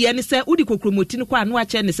wo de ne se wodi kokromoti no kwa no a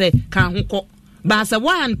che ne se kan ho kɔ ba se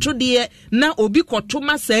wa anto de na obi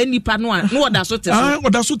kɔtoma sa nipa no a no oda so te so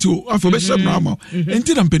oda so te o afo be hyɛ brama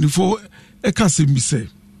enti na mpanifo e ka se mi se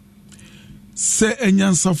se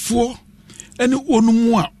enyansafo ene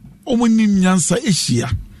onumu a omonim nyansa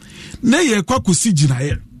ehia na ye kwakosi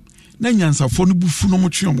ginaye na nyansafo no bufu no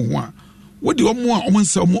motwe omo ho a wodi omo a omo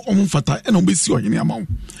nse omo mfata ene obesi ohene amawo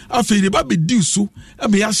afei de ba bedi so e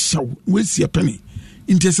be ya hyaw wesi epene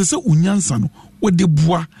intesese unyansa no wodi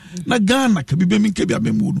boa na Ghana ka bibe min ka bi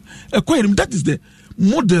abemu no ekoyem that is the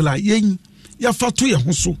model a yen ya fato ye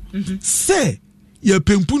ho so se ye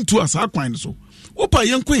pempuntu asa kwan so opa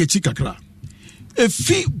yen ko ye chi kakra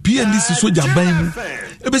efi PNDC soja ban mu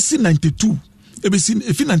ebesi 92 ebesi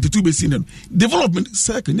efi 92 ebesi no development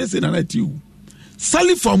circle ne se na na tiu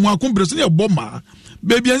sali from akombre so ne bomba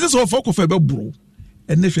baby anse so for ko fe be bro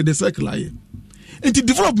ene hwe de circle aye enti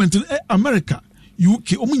development in America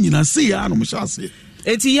UK omunyina se ya no mshase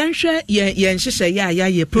enti yenhwe yenhyehyɛ ya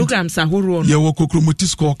ye programs ahoro no ye wo kokromoti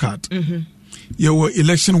scorecard ye wo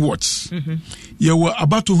election watch ye wo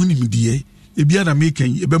abato hunimdie ebia na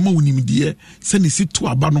mekan ebema hunimdie se ne si to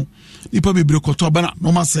aba no nipa bebre koto aba na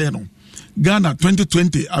no ma se no Ghana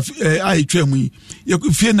 2020 ai twam ye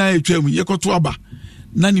fie na ai twam ye koto aba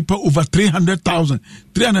na nipa over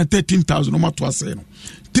 313,000 no ma to ase no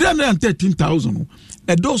 313,000 no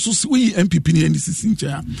edoso we MPP ni NDC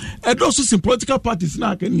ncha edoso sin political parties na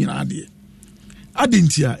aka ni na ade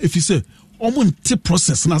ntia efise omo nte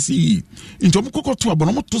process na se into omo kokoto aba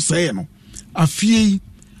no mo to se no afie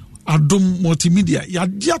adom multimedia ya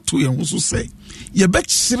dia to ye ho so se ye be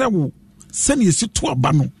kire wo se ne yesi to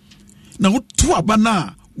aba no na wo to aba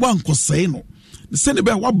na wankosei no se ne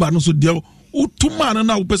be waba no so dia wo to man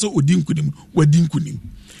na wo pese odinkunim wadinkunim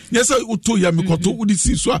yes uto ya mikoto udi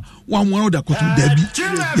si a wanwa da koto dabi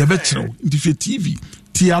ya be kire ndi TV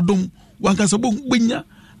ti adom wankasa bo gbenya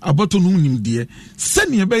abato no nimde se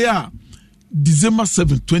ne be ya December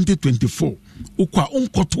 7 2024 ukwa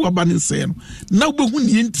onkoto aba ne nse no na wo hu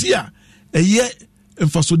ne enti a eye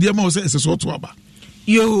mfasode ma wo se eseso to aba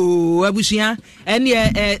yo abusia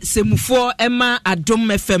ene semufo ema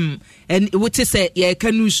adom FM en wote se ye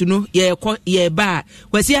kanusu no ye ko ye ba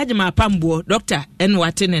kwasi agema pambo doctor en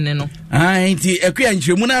wate ne no nti ekua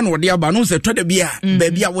nchemu na no de aba no se to da bia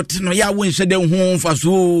ba bia wote no ya wo nhye de ho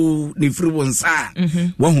mfaso ne firi wonsa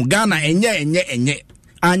wo hu Ghana enye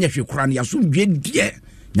anya hwekura ne yaso dwe die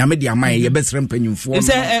nyame de amaye ye besere mpanyimfo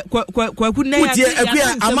se kwaku na ya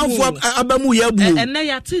ekua amanfo abamu ya bu na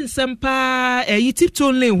ya tinsempa yi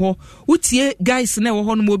tipton le ho utie guys na wo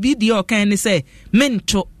ho no obi die o kan ne se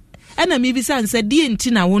mento ana mi bi san se die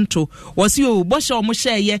nti na wonto wo se o bo hye o mo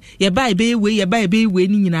hye ye bai be we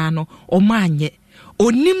ni nyina no o manye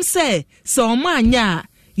onim se o manya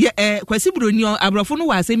ye kwasi broni abrofo no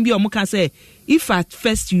wa asem bi o mo ka se if at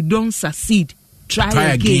first you don't succeed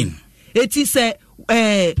try again eti se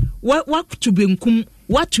what to benkum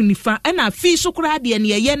what to nifa na fi so kura de ne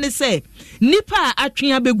ye ne se nipa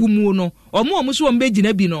atwe abegumu no omo so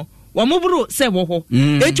mbegina bi no omo bro se wo ho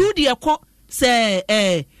etu de ekọ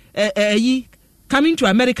se yi coming to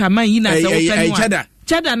America man yi na se wo pe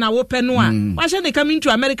chada na wo pe no a wa hye ne coming to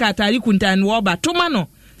America atari kuntan wo ba toma no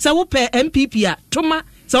se wo pe MPP a toma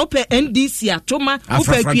so pe NDC atoma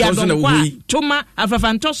upe kuadon kwa toma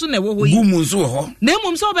afafantoso na wo hoyi gumu nso ho na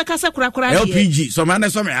emom so be kasa kura LPG so man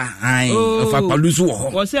so me afapalusu ho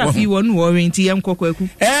wo se afi wonu wo renti yankokwaku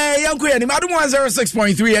yanko ya ni madum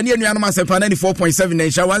 106.3 and yenu anoma sepa 94.7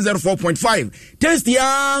 na sha 104.5 test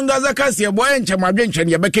yanga zakase boy enche madwenche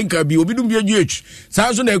ne bekenka bi obidum bi ajuech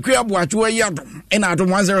sa so na ekua boacho yi adom ena adom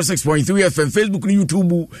 106.3 FM Facebook ni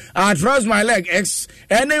YouTube trust my leg x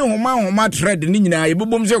ene homa thread ni nyina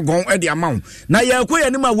yebobom se gon e de amount na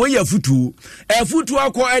yakoya ni ma we yafutu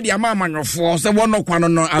akọ e de amamanyofo se wono kwano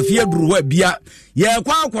no afia duru ho bia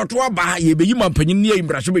yakwa akoto aba yebeyi mampanyin ne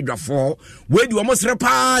imbrahye bedwafo we di omo sere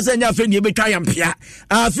pa se nya fe ne betwa yampia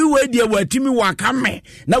afi we di watimi wakame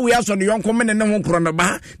na we aso ne yonko mene ne ho kro ne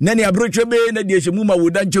ba na ne abrochwe be na de hyemu ma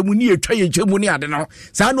woda nchemu ne etwa yechemu ne ade no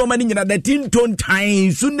sa no ma ne nyina da tinton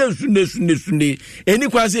time sunne eni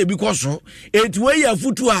kwa se ebi koso etwe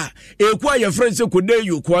yafutu a ekwa ya friend se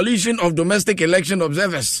kodeyo Coalition of Domestic Election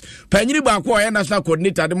Observers panyiri ba ko ya national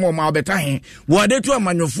coordinator de mo ma obeta he wo de to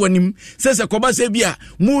amanyofo anim se koba se bia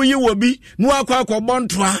mu yi wo bi nu akwa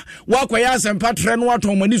bontoa wakwa ya sempa tre no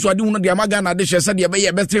ato mani so ade hu de amaga na de hye se de be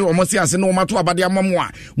ye betre wo mo se ase no mato abade amamo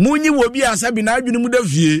a mu yi wo bi asabi na adwene mu da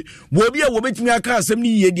fie wo bi a wo betimi aka asem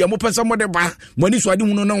ni ye de mo pesa mo de ba mani so ade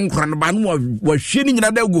hu no nkra no ba no wa hye ni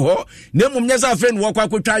nyina da gu ho na mum nya sa fe no wakwa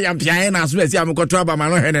kwatwa ya mpia na so ase amekoto aba ma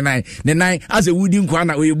no he ne nine as a wudi nkwa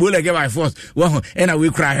na we bola get by force wo ena we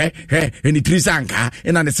cry eni trisanka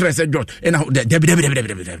ena ne stress jot ena de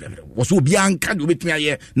wo so bi anka do betimi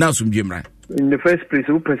aye na asomdwe mra in the first place,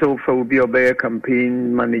 who person will be a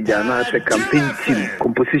campaign manager, not a campaign team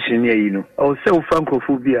composition here, you know. Also,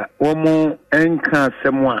 Francophobia, one more anchor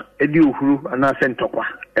someone, Edu Huru, and I sent Tokwa,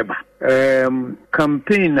 Eba.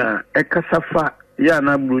 Campaigner, Ekasafa. Ya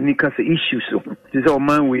na brunika se issues so this all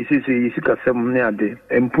man we say yisika sem ne ade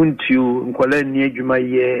empuntiu nkwala ni adwuma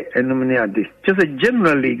ye enum ne ade just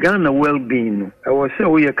generally Ghana well-being I was say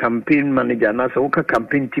we a campaign manager na so ka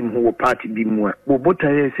campaign team who party bi mu a bobota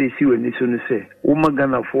ye say si wani so no say wo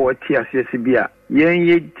magana for ti asese bia yen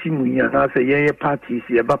ye team ya na say yen ye party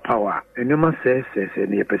si e ba power enuma se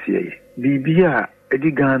ne ye pese ye bibia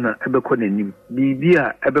edi Ghana ebekọ n'anim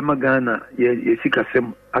bibia ebema Ghana ye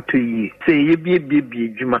sikasem atoyi se ye bie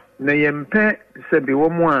dwuma na ye mpe se be wo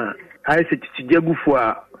mo a ai se titidiagufo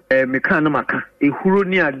a meka na maka ehuro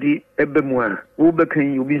ni ade ebemu a wo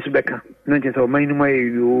bekan obi nso beka na nche se o man no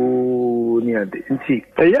ayo ni ade nti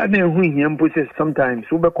ya na ehu hia mpo se sometimes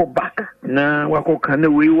wo beko back na wakoka na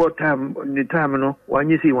we what time the time no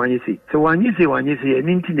wanyisi so wanyisi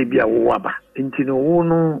eni nti ne bia wo waba nti no wo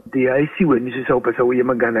no de IC wani so se opesa wo ye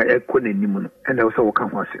magana ekọ na nimu no and also wo kan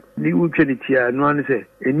ho ase ni wo twa ni tia no an se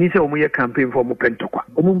eni se wo mo ye campaign for mo pentokwa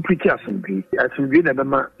wo mo preach asomdwe na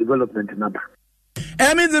bema development na ba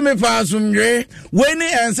Emizime Fasumdwe, when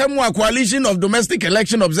and some coalition of domestic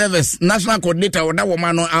election observers, national coordinator or that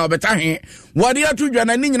woman Albetahe, what you are to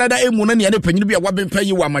Janani another Emunani and the Penubia Wabin pay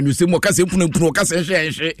you one, you say Mocassin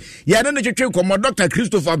Procassin, Yadan Commodore Dr.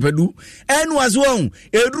 Christopher Pedu, and was wrong.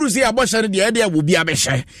 Edrusi Abosha, the idea will be a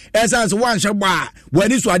beshe, as one shaba,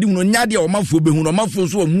 when it's what you know, Nadia or Mafu, or Mafu,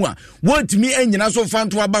 so more. What to me and Yanaso fan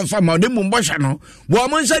to a ban from Mumbashano,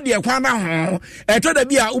 woman said the Aquana, I told the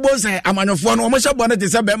Bia Ubose, a man of one almost one. They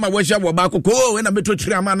say my worship wabako and I'm to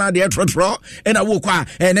tramana the trotro and I walk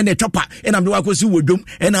and then the chopper and I'm the wakosi wudum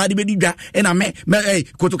and I did and I met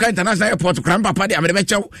Kotoka International Airport to Crampa Party. I'm the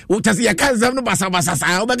better. What does the Kazam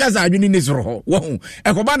Basabasa Bagaza in this row? Whoa,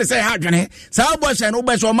 a command say how can Salbush and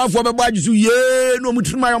Obash or Mafo Babaji, ye no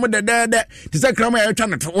mutrima on the dead to say Crammer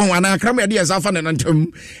Channel one and Crammer dear Safan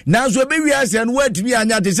and now so baby I say and word to me and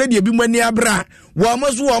yet they said you be when you bra.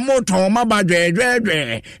 Wamos more Toma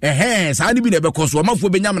Badre, a I did because one for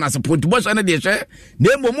Benjamin as a point to watch another day.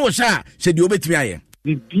 Name more sha, said you bet me.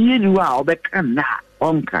 The being wow, the canna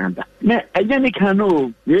on Canada. Ne, I don't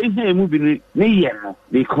know, there is a movie near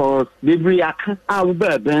because the Briac, our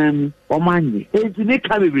burden or money. It's the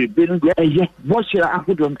Caribbean building a year. What shall I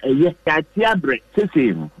put on a year? Katia break,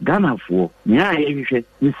 same Ghana for. Yeah, you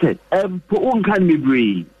said, for one can be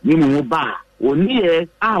brave, you know, bar. Only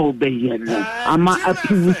I'll be here. I'm a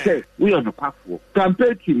people say we are the powerful.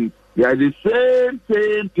 Compared to they are the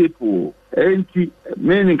same people. And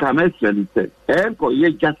many commercials say, and for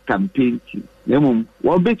ye just campaign team. Nemum,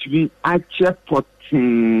 what bet me actually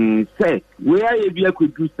potting say, where you be a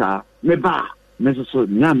could do, sir, me bar, Mrs.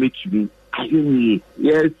 Now make me.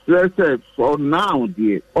 Yes, for now,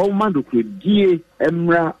 dear. All man could dear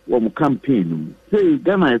Emra or campaign. Say,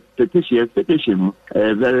 then my expectation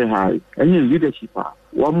very high. Any leadership,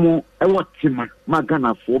 one more, I want him,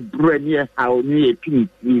 Magana for Brennia, how near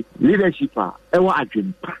Pinity, leadership, I want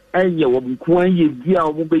him, and your woman,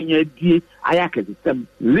 dear, moving dear, I act them,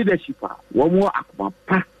 leadership, one more aqua,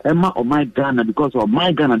 Emma or my Ghana, because of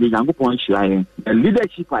my Ghana, the young point shy, and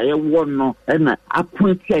leadership, I want no, and I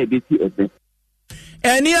point say,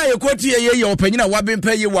 Any I quote your opinion, what been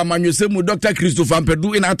pay you one man you say, Dr. Christopher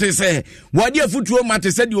Pedu in Ate say, what dear foot matter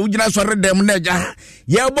said you just sorry them neja.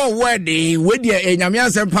 Yabo wedding, with your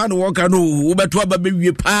Yamias and Pan Walker, no, but to a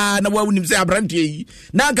baby pan, a woman say a brandy.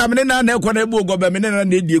 Now come in and Equanabo government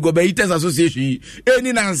and the Gobaiters Association. Any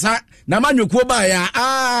answer, Naman Kobaya,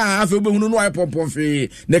 I feel no pompofi,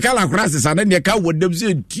 the color crosses and then the cow would them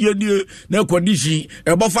say, dear, no condition,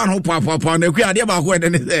 a buffan hope upon the queer about when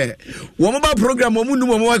there. Woman program.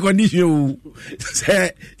 No more condition.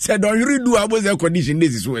 Say, don't you do about the condition?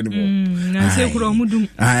 This is when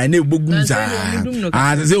I know Bugumza.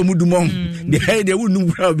 I say, Mudumon. The head they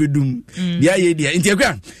wouldn't probably do. The idea.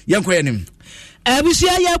 Integra, young quenim.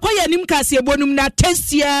 Abusia ya kwa ya nimkasi bonum na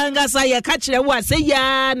test ya ngasa ya kachire wa se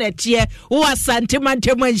ya na tie wa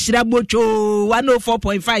santemantema nshira bocho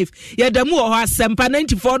 104.5 ya damu ho asempa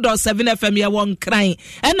 94.7 FM ya won kran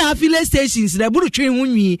na affiliate stations na burutwe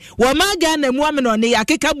hunwi wa maga na mu ameno ne ya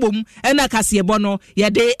keka bom na kase bono ya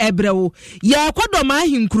de ebrewo ya kwadoma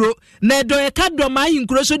ahinkuro na do ya kadoma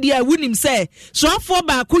ahinkuro so dia wunim se so afo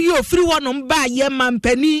ba ko yo free wonom ba ye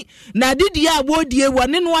mampani na didi ya wodie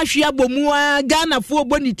wone no ahwe abomu Ghana for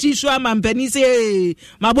boni tishu ama mpani se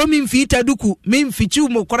mabomi mfita duku mimfichu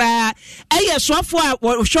mokora eye swafo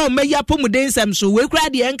a show meya pomudensem so we kra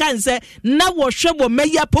de enka nse na wo hwebo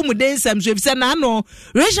meya pomudensem so efise na no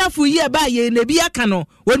reshafu yi ba ye na bi aka no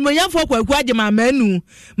wonmoyafo kwaku agema manu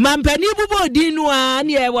mampani bubo dinu a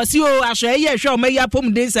ne e wose o ahwe eye hwe meya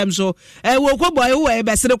pomudensem so wo koboy wo e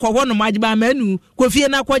besere kwo no magema manu kofie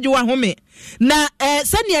na kwaje wa home na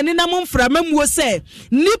sane ne nam mframamuo se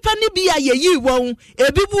nipa ne bia yeyi won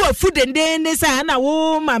ebibu afudende ne sa na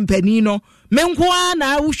wo mampani no menkoa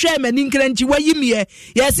na wohwe mani nkranchi wayimie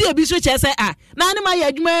yesi ebi so che se na ne ma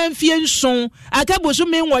yadwuma mfie nson akaboso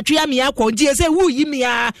menwotwe ame akonje se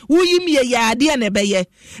wuyimie ya de ne beye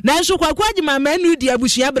na nso kwakwaje mamanu di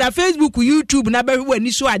abusua bra Facebook YouTube na behwe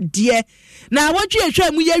ani so ade na wotwe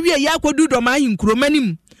ehwe mu yawie yakodu do ma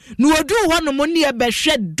hinkuromanim no odu hono mo ne be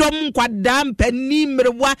hwe dom kwada mpani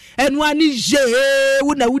mrewa enu ani je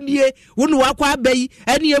wona wunie wonu wakwa abai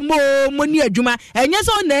ene mo ni adwuma enye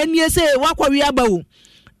so na anie se wakwa wi abawo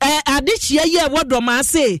adechia ye wodom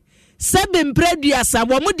ase sebe mpreduasa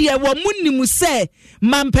wo mo de wo munim se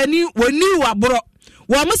mampani woni wabro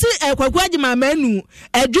wo mo se kwakwaje mamanu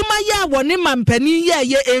adwuma ye woni mampani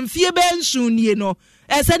ye emfie be nsunie no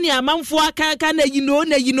esani amanfo aka na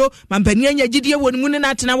yino mampani anya gidie wonu ne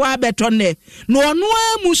na tena wa betonne no ono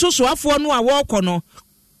amu sosoafo no a woko no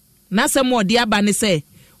na semo de aba ne se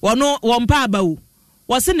wono wompa abawo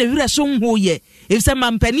wose ne wira so nho ye efse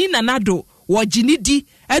mampani na nado wo ginidi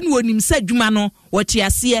anu onim se adwuma no wo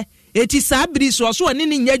tiase eti sabri so ne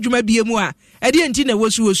nya adwuma biemu a ede enti na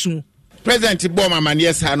wosu President Boma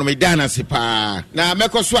Maniesa no me dana se pa na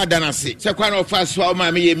meko so adana se se kwa no fa so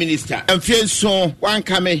ma me ye minister amfie nso wan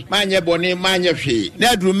kame manye bone manye hwe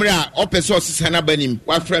na adurumra opese osisa na banim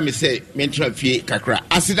wa fra me se me ntrafie kakra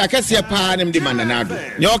asida kese pa ne mde mananado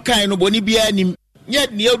ne okan no boni bia nim nye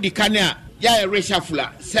ne odi kan a ya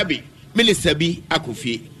reshafula sebi minister bi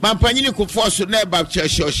akofie mampanyini ko force na ba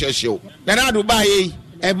chesho na nado ba ye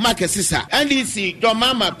e makesisa NDC do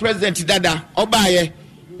mama president dada obaye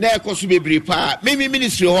na ekosu bebre pa mimi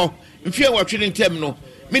ministry ho mfie watwe ntem no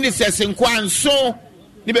ministers nkwanso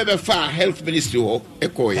ni bebe fa health ministry ho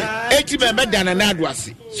ekoye eti bebe dana na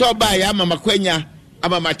adoase so ba ya mama kwanya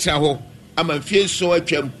ama matra ho ama mfie so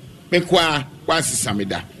atwam mekwa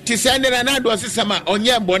wansesameda ti sende na adoase sama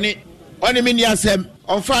onye mbone oni mini asem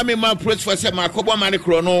onfa me ma press for sem akobo mane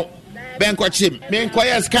kro no benkochim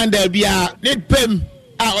menkoya scandal bia ne pem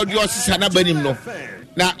a audio sisa na banim no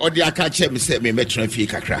na odi aka chem se me metran fi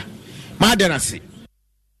kakra ma danase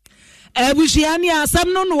ebusiani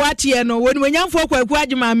asam no watie no woni wanyamfo kwaku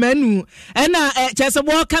agema manu ena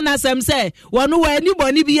chesebo kana asam se wono wani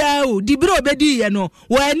boni bia o dibiro obedi ye no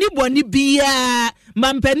wani boni bia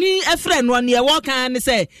mampani efre no ne wo kan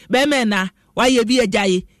se be mena waye bi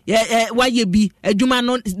ajaye waye bi adwuma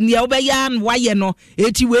no ne obeya no waye no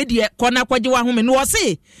eti we die kona kwaje wa home no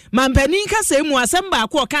wose mampani nkasa mu asam ba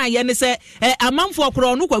ko kan ye ne se amanfo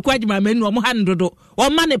kro no kwaku agema manu o mo ha ndodo o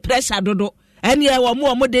ma ne pressure dodo eni e wo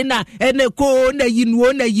mo de na ene ko na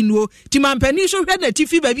yinuo ti mampani so hwe na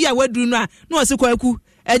tifi ba bi a waduru no a na wose kwaku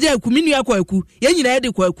eje akumini akwaku ye nyina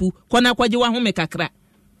de kwaku kona kwaje wa home kakra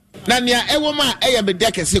na nia ewo ma eye be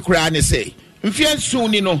de kese kura ne se mfie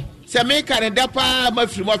suni no se me kare da pa ma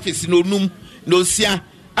firi office no num no sia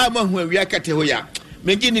ama hu awia kate ho ya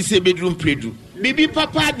mengi ni se bedroom predu bibi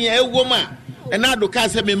papa nia ewo ma na do ka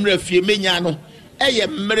se memra fie menya no eye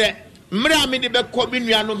mra me de be ko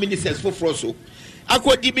binua no ministers foforo so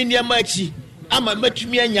akodi bi niam achi ama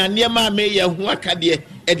matumi anya niam me ye hu akade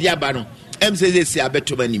e de aba no emseze si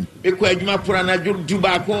abetomanim be ko adwuma pora na du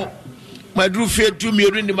ba ko madru fe tu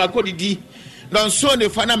mieru ni makodidi don so ne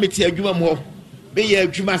fa na meti adwuma mo be ye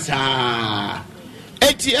adwuma saa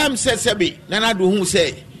ATM sesebi na na do hu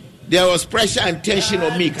say there was pressure and tension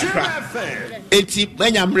on me kakra eti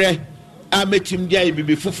manyamre ametim dia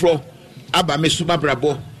bibi foforo aba me so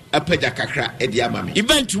mabrabo apaja kakra edi amame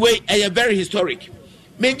event way very historic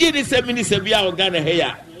mengi ni se minister bia organa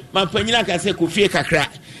heya mampanyina ka se kofie kakra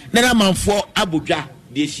na na manfo abodwa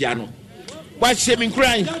de hia no wa hye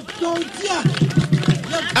kran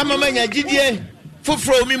ama manya gidie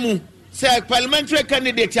foforo mi mu say parliamentary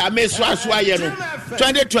candidate ameso aso aye no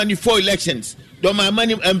 2024 elections do my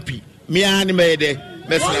money MP me ani me de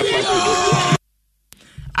mesna pa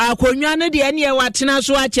akonwa no de ene e watena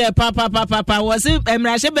so ache papa wose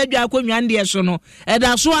emrahye badwa akonwa de so no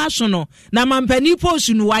eda so aso no na mampani post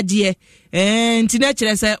no wagye ntina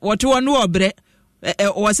kire se wote wono obre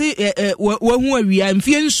wose wahu awia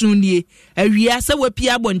mfie nsunie awia se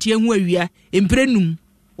wapia bonte hu awia emprenum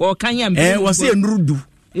wo kanya mpe wose enurudu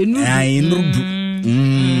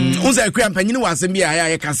unza kwa mpanyini wasem bia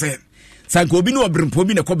ya kase sanka obi no obrempo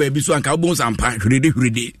bi ne ko ba bi so anka obon sampa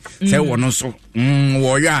hwede say wono so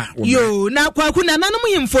wo ya yo na kwaku na nanom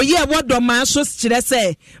himfo ye wodo ma so kire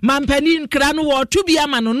say mampani nkra no wo to bia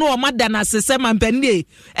ma no no ma da na sese mampani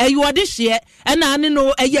eyo de hye na ane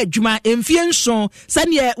no eye adwuma emfie nso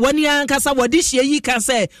sane woni ankasa wode hye yi ka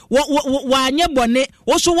say wo anye bone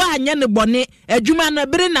wo so wa anye ne bone adwuma na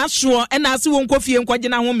bere na so na ase won kofie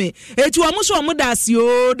nkogena home eti wo mo so mo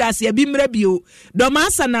dase bi mra bio do ma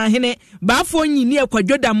asa na hene baafo nyini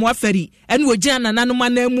akwadwoda mo afari ene wogina nananom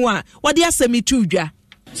anamu a wode asemi tudwa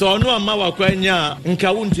so no ama wakwanya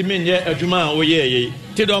nka wontimi nye adwuma a woyeye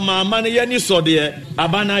ti do ma ama ne yani so de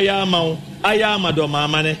abana ya ama aya amado ma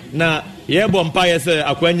ama ne na ye bompa ye se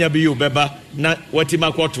akwanya bi yu beba na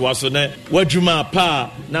watima kwoto aso na wadwuma pa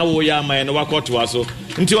na wo ya ama ne wakwoto aso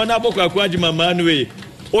nti ona bokwa akwadwuma manuwe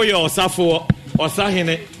oye osafo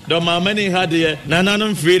osahene do ma ama ne hade na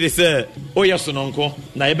nanom free se oye sononko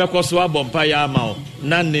na ye bekoso abompa ya ama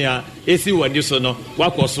na nea esi wani so no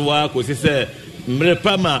wakoso wa kosi se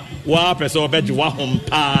mrepama wa peso beji wa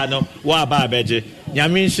hompa no wa ba beji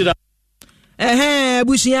nyame nshira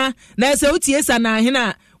bushia na se utie sa na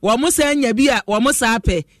hena wo mo sa nya bi a wo mo sa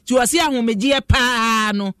ape ti wo se ahomegye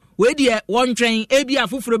pa no we de wontwen ebi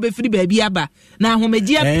afoforo be firi ba bi aba na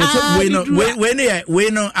ahomegye pa we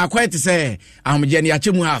no akwete say ahomegye ne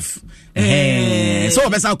achemu half so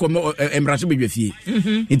obesa ko embraso be fie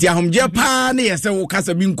nti ahomegye pa ne yese wo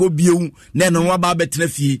kasa bi nko bieu na no wa ba betena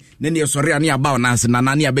fie na ne sori ane aba na ase na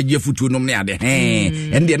na abegye futuo nom ne ade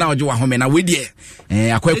ende na oje wa home na we de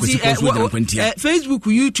akwakosi ko so kwantia Facebook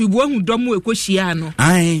YouTube wo hu dom ekohia no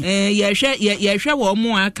ye hwe wo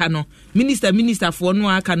mo aka no minister for no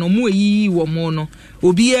aka no mu eyi wo mo no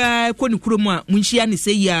obi ko ni kuro mu a munhia ne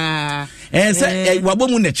se ya se wabo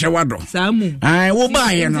mu ne chewa do samu wo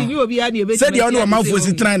ba ye no se dia no ma fo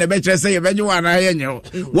sitran na be kire se ye beje wa na ye nyo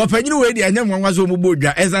wo panyinu we dia nya nwanwa so mu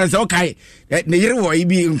bodwa esa se okay ne yire wo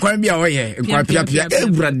ibi nkwan bi a wo ye nkwan pia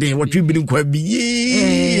ewurade wo twi bi nkwan bi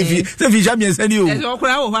se fi jamie se ni o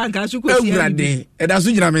okura wo anka so ko si ewurade da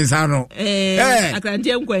so jira me nsa no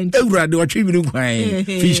akrantie nkwan ewurade wo twi bi nkwan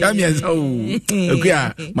fi jamie so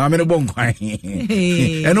okuya ma me no bon nkwan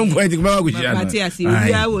eno nkwan ti ba ko shia no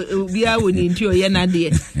bia wo ni nti o ye na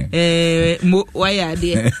de mo waya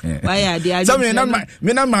de so me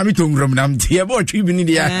na ma mi to ngrom nam ti e bo twi bi ni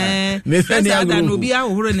dia me fe ni agro no bia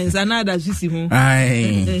wo horo ne nsa na da sisi ho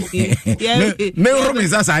me horo me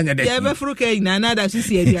nsa sa anya de ye be furu ke na da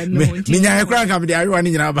sisi e dia no nti mi nya ekra ka bi ayo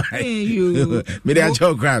ani nyina ba me de a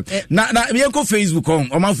cho kra na me ko Facebook on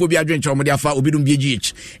o manfo bi adwen cho mo de afa obidum bi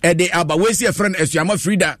gh e de aba we see a friend Esuama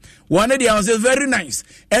Frida one day I was very nice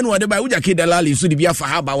and what by uja ke dalali so de bi afa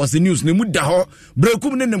ha ba was the news ne mu da ho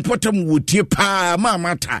brekum ne potam wotie pa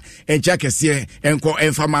mata encha kese enko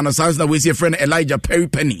enfama no sounds na we see a friend Elijah Perry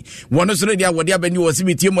Penny one so de awode abani was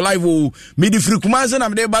meetie mo live o me di free kumanse na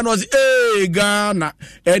me de ba no was Ghana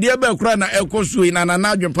e de ba kura na ekoso na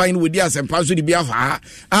na adwenpan we di asempa so de bi afa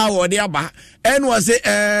wode aba and was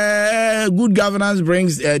good governance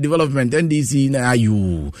brings development NDC na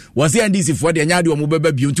you was NDC for the nyade o mo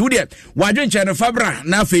beba bi ntu de wadwen channel fabra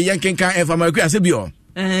na fe yankenkan enfama ku ase bi o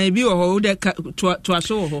bi wo ho de to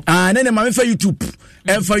aso ho nene mame fa YouTube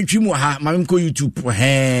fa twimu ha mame ko YouTube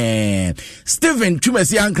Steven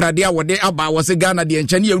Tumasi Ankrade a wode aba wose Ghana de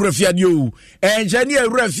enchane Eurofia de o enchane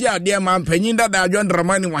Eurofia de man panyin da adwan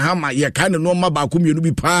Dramani Mahama ye kan no ma ba ko mienu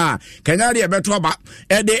bi pa kanya de beto aba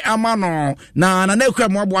e de ama no na kwa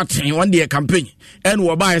mo aboaten won de campaign en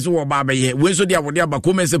wo ba so wo ba be ye we so de wode aba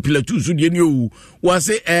ko mense platu so de ni o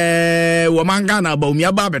wose wo manga na ba umi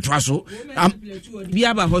aba beto aso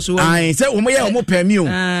biaba hoso ai se omo ye omo pemi o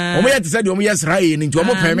omo ye tse de omo ye srae ni nti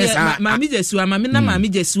omo pemi sa mami jesu mami na mami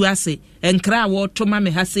jesu ase enkra wo to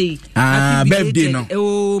mami ha sei birthday no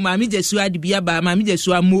o mami jesu ade biaba mami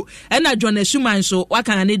jesu amu na John Eshuman so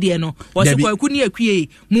waka ne de no wo se kwaku ni akwie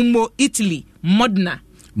mummo Italy modna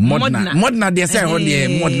de say ho de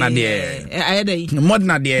modna de ayede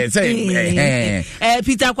modna de say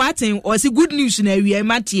Peter Kwatin o si good news na wi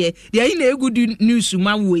matie de yi na good news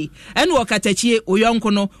ma we ene o katachie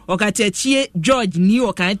oyonko no o katachie George ni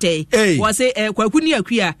o kante wo se kwaku ni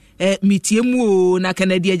akua mitie mu o na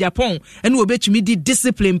Canada Japan ene obetumi di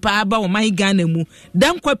discipline pa ba o man Ghana mu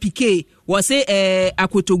dan kwa pike wo se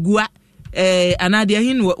akotogua anade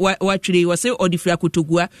hin watwire wo se odifra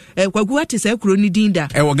kotogua kwagua te se kuro ni dinda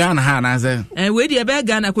wo Ghana ha na se we de be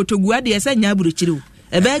Ghana kotogua de se nya buruchire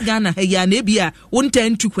ebe Ghana ya na ebia wonta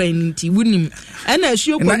ntukwan nti wunim ana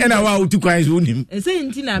asuo ko na wa utukwan so wunim se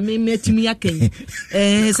nti na me metimi akan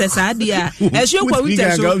se saade a asuo ko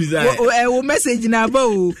wonta so wo message na ba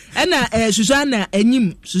o ana Susanna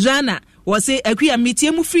anyim Susanna was say akuya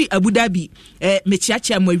metie mu free Abu Dhabi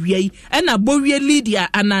mechiacha mawia yi na bowie Lydia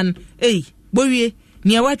anan bowie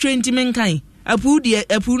nia wa 20 menkan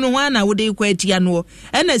apu no ho na wo de kwatia no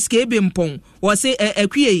na skebe mpon wo se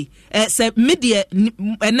akuye se media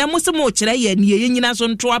enam se mo kire ye ne ye nyina so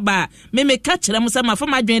nto aba me ka kire mo se mafa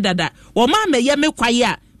madwen dada wo ma me ye me kwaye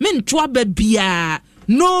a me nto aba bia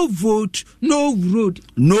no vote no road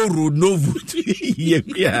no vote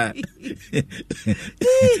yeah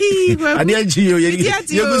ani anchi yo ye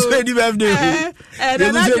go say di birthday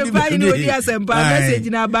na na je buy no di asempa message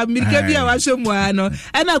na ba mirika bia wa hwemu ano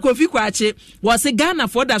na Kofi Kwache wo se Ghana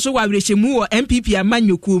for da so wa werehemu wo MPP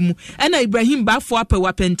amanyoku mu na Ibrahim Bafo apa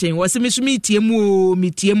wa penten wo se mesumi tie mu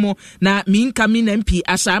na minka mi na MP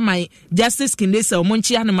ashaman Justice Kinesa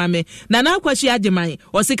omonchi anama me na Kwashi ageman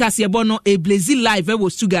wo se kase ebo no e blazy live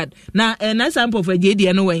was Sugard na sample for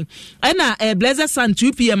JD no wen na Blazer Sun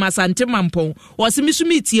 2 PM asante mampon was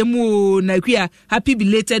misumi tie mu na kwia happy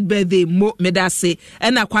belated birthday mo medase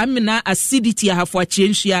na kwame na acidity ahafo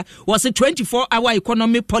achienhia was 24-hour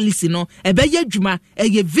economic policy no ebeye adwuma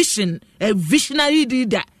visionary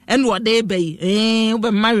leader and what they be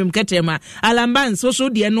ube marim ketema alamban social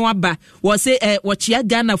de no aba wo se wochia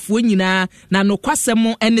Ghana fo nyina na no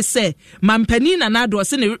kwasem ene se mampani na na do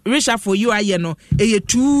se ne resha for you aye no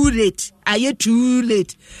too late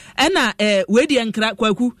ena we de nkra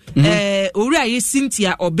kwaku owura ye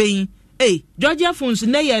Cynthia Oben Georgia phones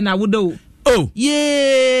na ye na wodo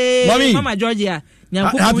mama Georgia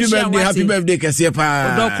happy birthday kese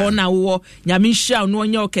pa odoko na wo nyame hia no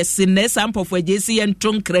onye okese na sample for JC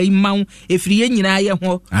enton krai maw efriye nyina ye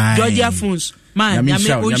ho Georgia phones man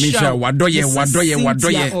nyame wadoye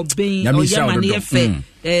nyame hia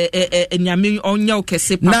nyame onye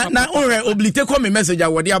okese pa na onre oblite come message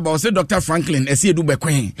awode about say Dr. Franklin esiedu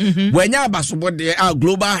bekwen wanya abasobo de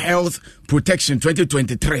Global Health Protection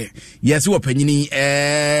 2023 yes wo panyini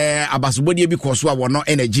abasobo de bi koso a wono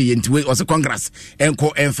energy enti we ose congress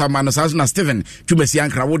enko enfama no sanso na Stephen Twumasi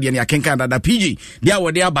ankra wo de ne akenkan dada PG de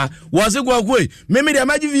awode aba wo se kwakwe meme de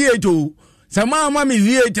amaji V8 sama mama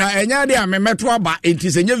V8 enya de amemeto aba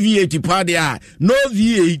enti senye V8 pa de a no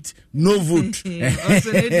V8 no vote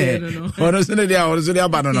ono de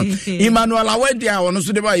aba no Emmanuel awedi a ono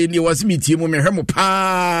so de ba ye ni wasimitie mu mehwemo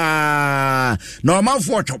pa na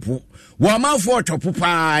omanfo chopo Wamafo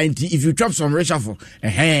chopupa nti if you chop some reshuffle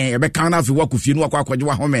ebe kan afi wakufie no akwaje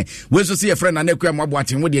wa home we so see a friend na nekua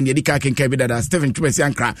maboaten wo de ne dika kenka bi dada Stephen Twumasi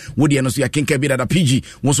ankra wo de no so ya kenka bi dada PG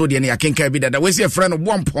wo so de ne ya kenka bi dada we see a friend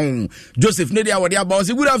bompon Joseph ne dia wo de aba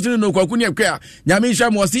say good afternoon no kwaku ne akua nyame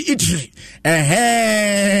hwa mo si itri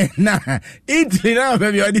na itri na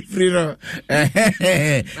baby odi free no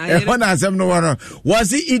ona asem no wono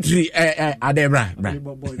was itri adebra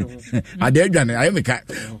adedwane ayemeka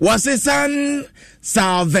was San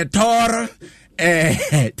Salvatore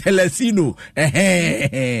Telesino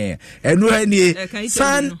enu eni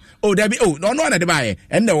San Dabi no na de bae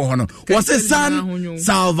enne wo hono was San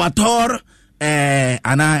Salvatore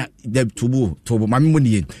ana de tubu mami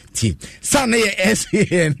muni ti San ye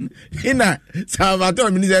SN ina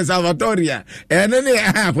Salvatore minister Salvatoria ene ne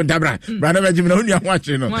akuntabra brother be jimna hunu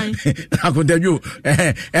ahwache no akuntabju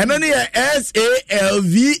ene ne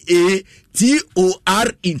SALVA TOR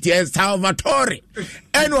in Salvatore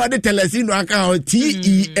and what the Telesino account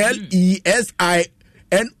TELESINO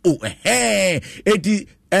it is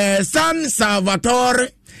San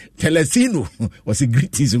Salvatore Telesino was a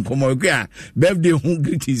greetings in Comoga birthday who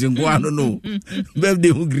greetings in Guano birthday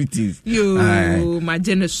who greetings my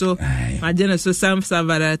geneso San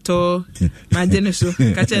Salvatore my geneso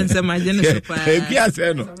catch and say my geneso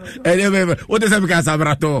what is a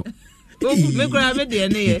Salvatore me kura me de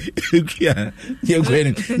ne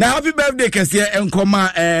na happy birthday kese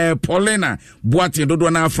enkoma Paulina Boatin dodo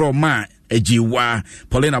na from ma ejiwa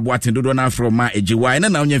Paulina Boatin dodo na from ma ejiwa ena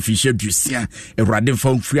na onye fishe dusia ewrade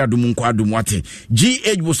fam free adum nko adum wate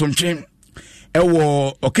GH bosomtwen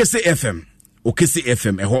ewo Okese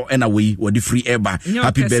FM eho ena we wodi free eba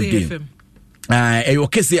happy birthday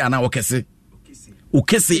Okese ana Okese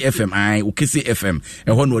FM Okese FM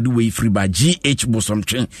ehon no de we free by GH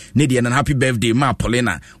bosomtwen ne de na happy birthday ma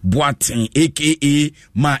Paulina Boatin aka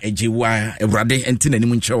ma ejewa ewrade entina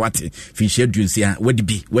nim nkyere wate fi shedunsia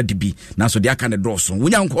wadi bi na so de aka ne droso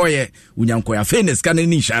wunyankoye fairness kan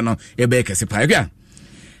ni hya no ebe kese pa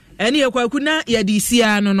ene yakwaku na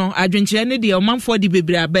yadisia no adwenkyere ne de omanfo de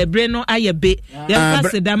bebre abebre no ayebe ya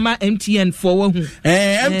pasedama MTN for wo hu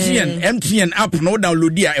MTN app no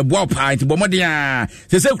download dia ebo pa nti bomode a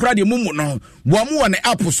se kura de mumu no boamu won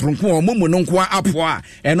app soronko mumu no nko app a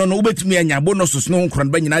eno no wobetumi anya bonus no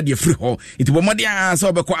nkron ba nyina de free ho nti bomode a se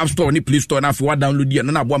obekọ App Store ni Play Store na for download dia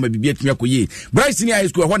no na boa ma bibia tumi akoye Bryce ni high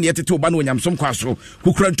school ho na yetete oba no onyamsom kwaso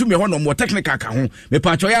kukura ntumi ho no mo technical ka ho me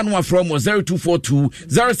pa cho ya no from 0242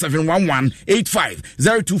 071185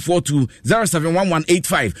 0242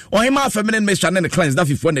 071185 ohima feminine measure na clients that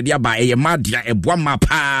fifo na dia ba e madia eboa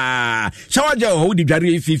mapa shawaje ho di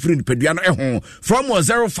dware fifiri ni pedua no ho from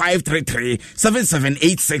 0533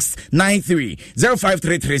 778693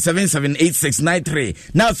 0533 778693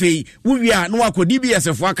 na fe wuwia no akodi BS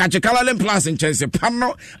fo aka Kalalen Plus in Chelsea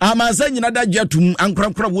Pano amaza nyina da jatum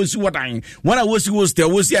ankra wosi wadan wana wosi hostel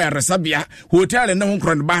wosi ya resabia hotel na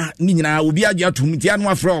honkron ba ni nyina obi ajatum ti anu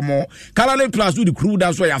afro mo Kalalen Plus do the crew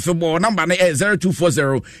da so ya febo number na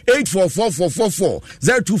 0240 844444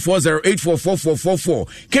 0240 844444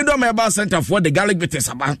 Kingdom Herbal Center for the Garlic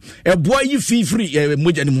Betesaba e boy yi free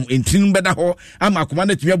moja ni mu entin beda ho ama akoma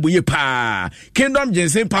na tumi aboye pa Kingdom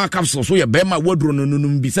Ginseng Power Capsule so ya bema wodro no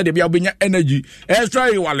bi se de bia obenya energy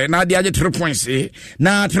extra wale na de age 3 points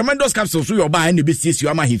na tremendous capsule so your buy and be see you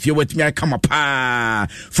ama hifie watimi come up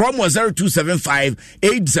from 0275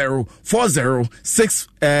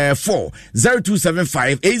 804064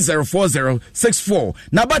 0275 804064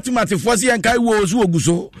 na batimate fosi yankai wo so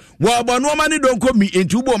oguso wo ba no mani don komi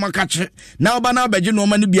entubo makache na oba na beje no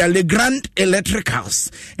mani bia Le Grand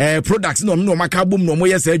Electricals products no makabom no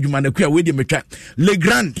moye sa adwuma na kwa we de metwa Le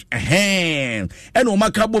Grand eno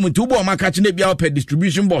makabom entubo makache na bia per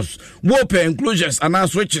distribution box wo per enclosures and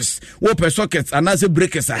switches wo per sockets and as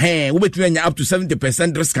breakers wo betumi anya up to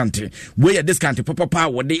 70% discount we ya discount papa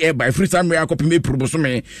wo de air by free time ya copy me promotion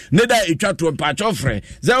me neda etwa to patch offer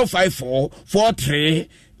 05443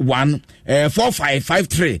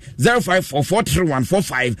 4553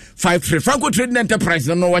 05443 Franco Trading Enterprise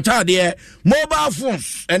no wacha de mobile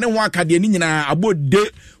phones ene ho akade ni nyina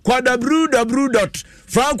abode kwa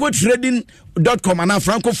www.francotrading.com and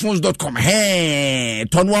francophones.com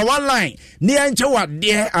tonwa online ni anche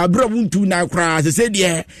wade abrabuntu na kra se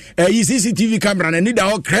de CCTV camera na ni da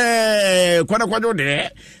okre kwana de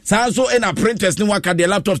sanso ena printers ni wakade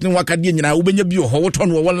laptops ni wakade nyina ubenya bi ho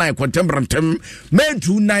tonwa online contemporary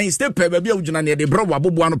mentu 9 step bia ujuna ne de bro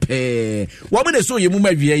wabobo ano pe wo me so yemu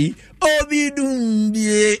mawie yi obidum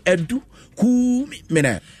bie edu ku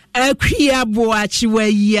mena Akwia boachi wa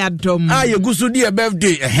yadom ye gusu di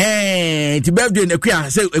birthday ti birthday na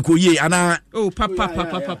kwia se ekoye ana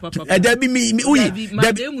papa da bi mi uyi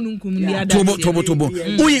tobo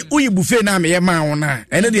uyi buffet na me ye ma wona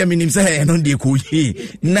ene de minim se eno de ekoye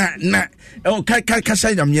na ka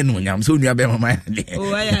sha nyam ye no nyam so nua be mama de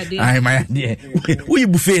ai ma de uyi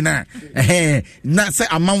buffet na se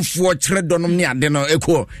amanfo kire donom ne ade no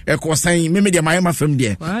eko san me de ma fam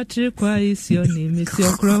de watri kwa isio ni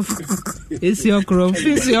misio kro it's your crop.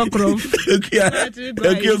 Okay,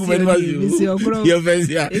 your face,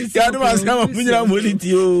 yeah. You must come up with your money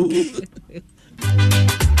to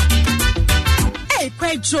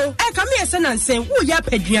Kwejo come here sen and say who ya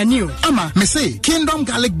peduani o ama me say Kingdom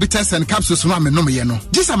Garlic Bitters and Capsules no me no me no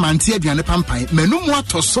just amantie aduane pampan menum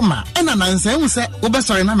atoso ma ena nansan hu se wo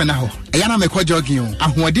besore na me na ho eya na me kwajogin o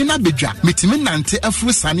ahoɔden na bedwa metimi nante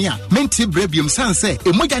afuru sane a menti brebium sanse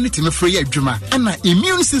emoja ne timi free adwuma ana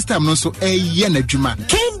immune system no so eye na adwuma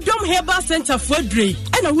Kingdom Herbal Center for Dre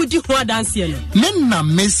ena wudi ho adanse no menna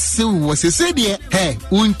mese wo sese de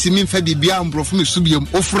untimi mfa bibia ambrofo me subiom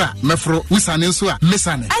ofura mefro wusane so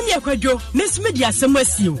Missane. Anya kwadwo nesmedi asem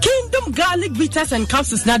asio. Kingdom Garlic Bitters and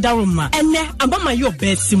Capsules na daroma. Ene abama yo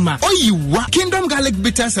besima. Oyiwa Kingdom Garlic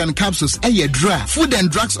Bitters and Capsules dra. Food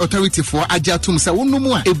and Drugs Authority for ajatum sa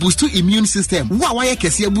wonumu a boost immune system. Wa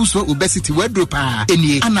kese boost obesity wedropa.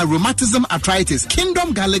 Enie ana rheumatism arthritis.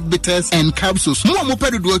 Kingdom Garlic Bitters and Capsules. Mo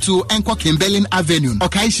pedodo to enko Kimberlin Avenue.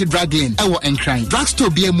 Okaishi Drug Lane. Ewo Enkran. Drugstore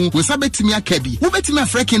biemu we sabetimi akabi. Wo betimi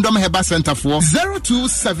afre Kingdom Herbal Center for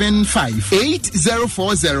 0275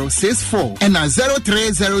 04064 and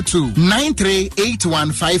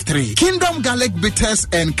 0302938153. Kingdom Garlic Bitters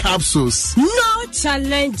and Capsules. No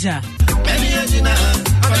challenger.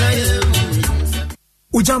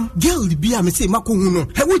 Ujam girl bia me say mako hu no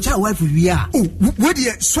he wuja wife we are what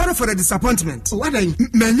dey sorry for the disappointment what dey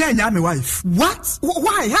menya me wife what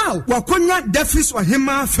why how wakonya defis or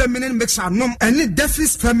hima feminine mixture nom any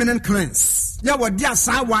defis feminine cleanse ya wodi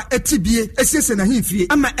asawa etibie esese na himfie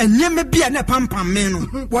ama enyeme bia na pampam me no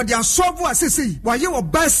wodi asovo asese waye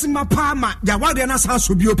obasima pa ma ya wade na sa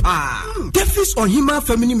so bio pa Daffy's on Hima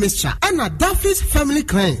Feminine Mixture and Daffy's Family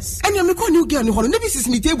Cleanse and you make new girl no never sis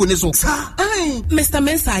ni table ne so Mr.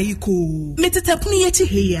 Mensayiko metetapuni yeti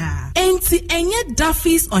heya enti enye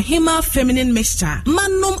Daffy's on Hima Feminine Mixture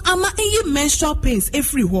manum ama enye menstrual pains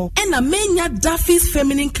every ho and a menya Daffy's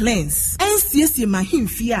Feminine Cleanse NCS ma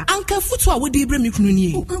himfia anka futu a wodi bre mi kunu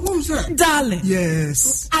nie darling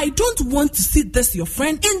yes I don't want to see this your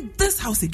friend in this house again.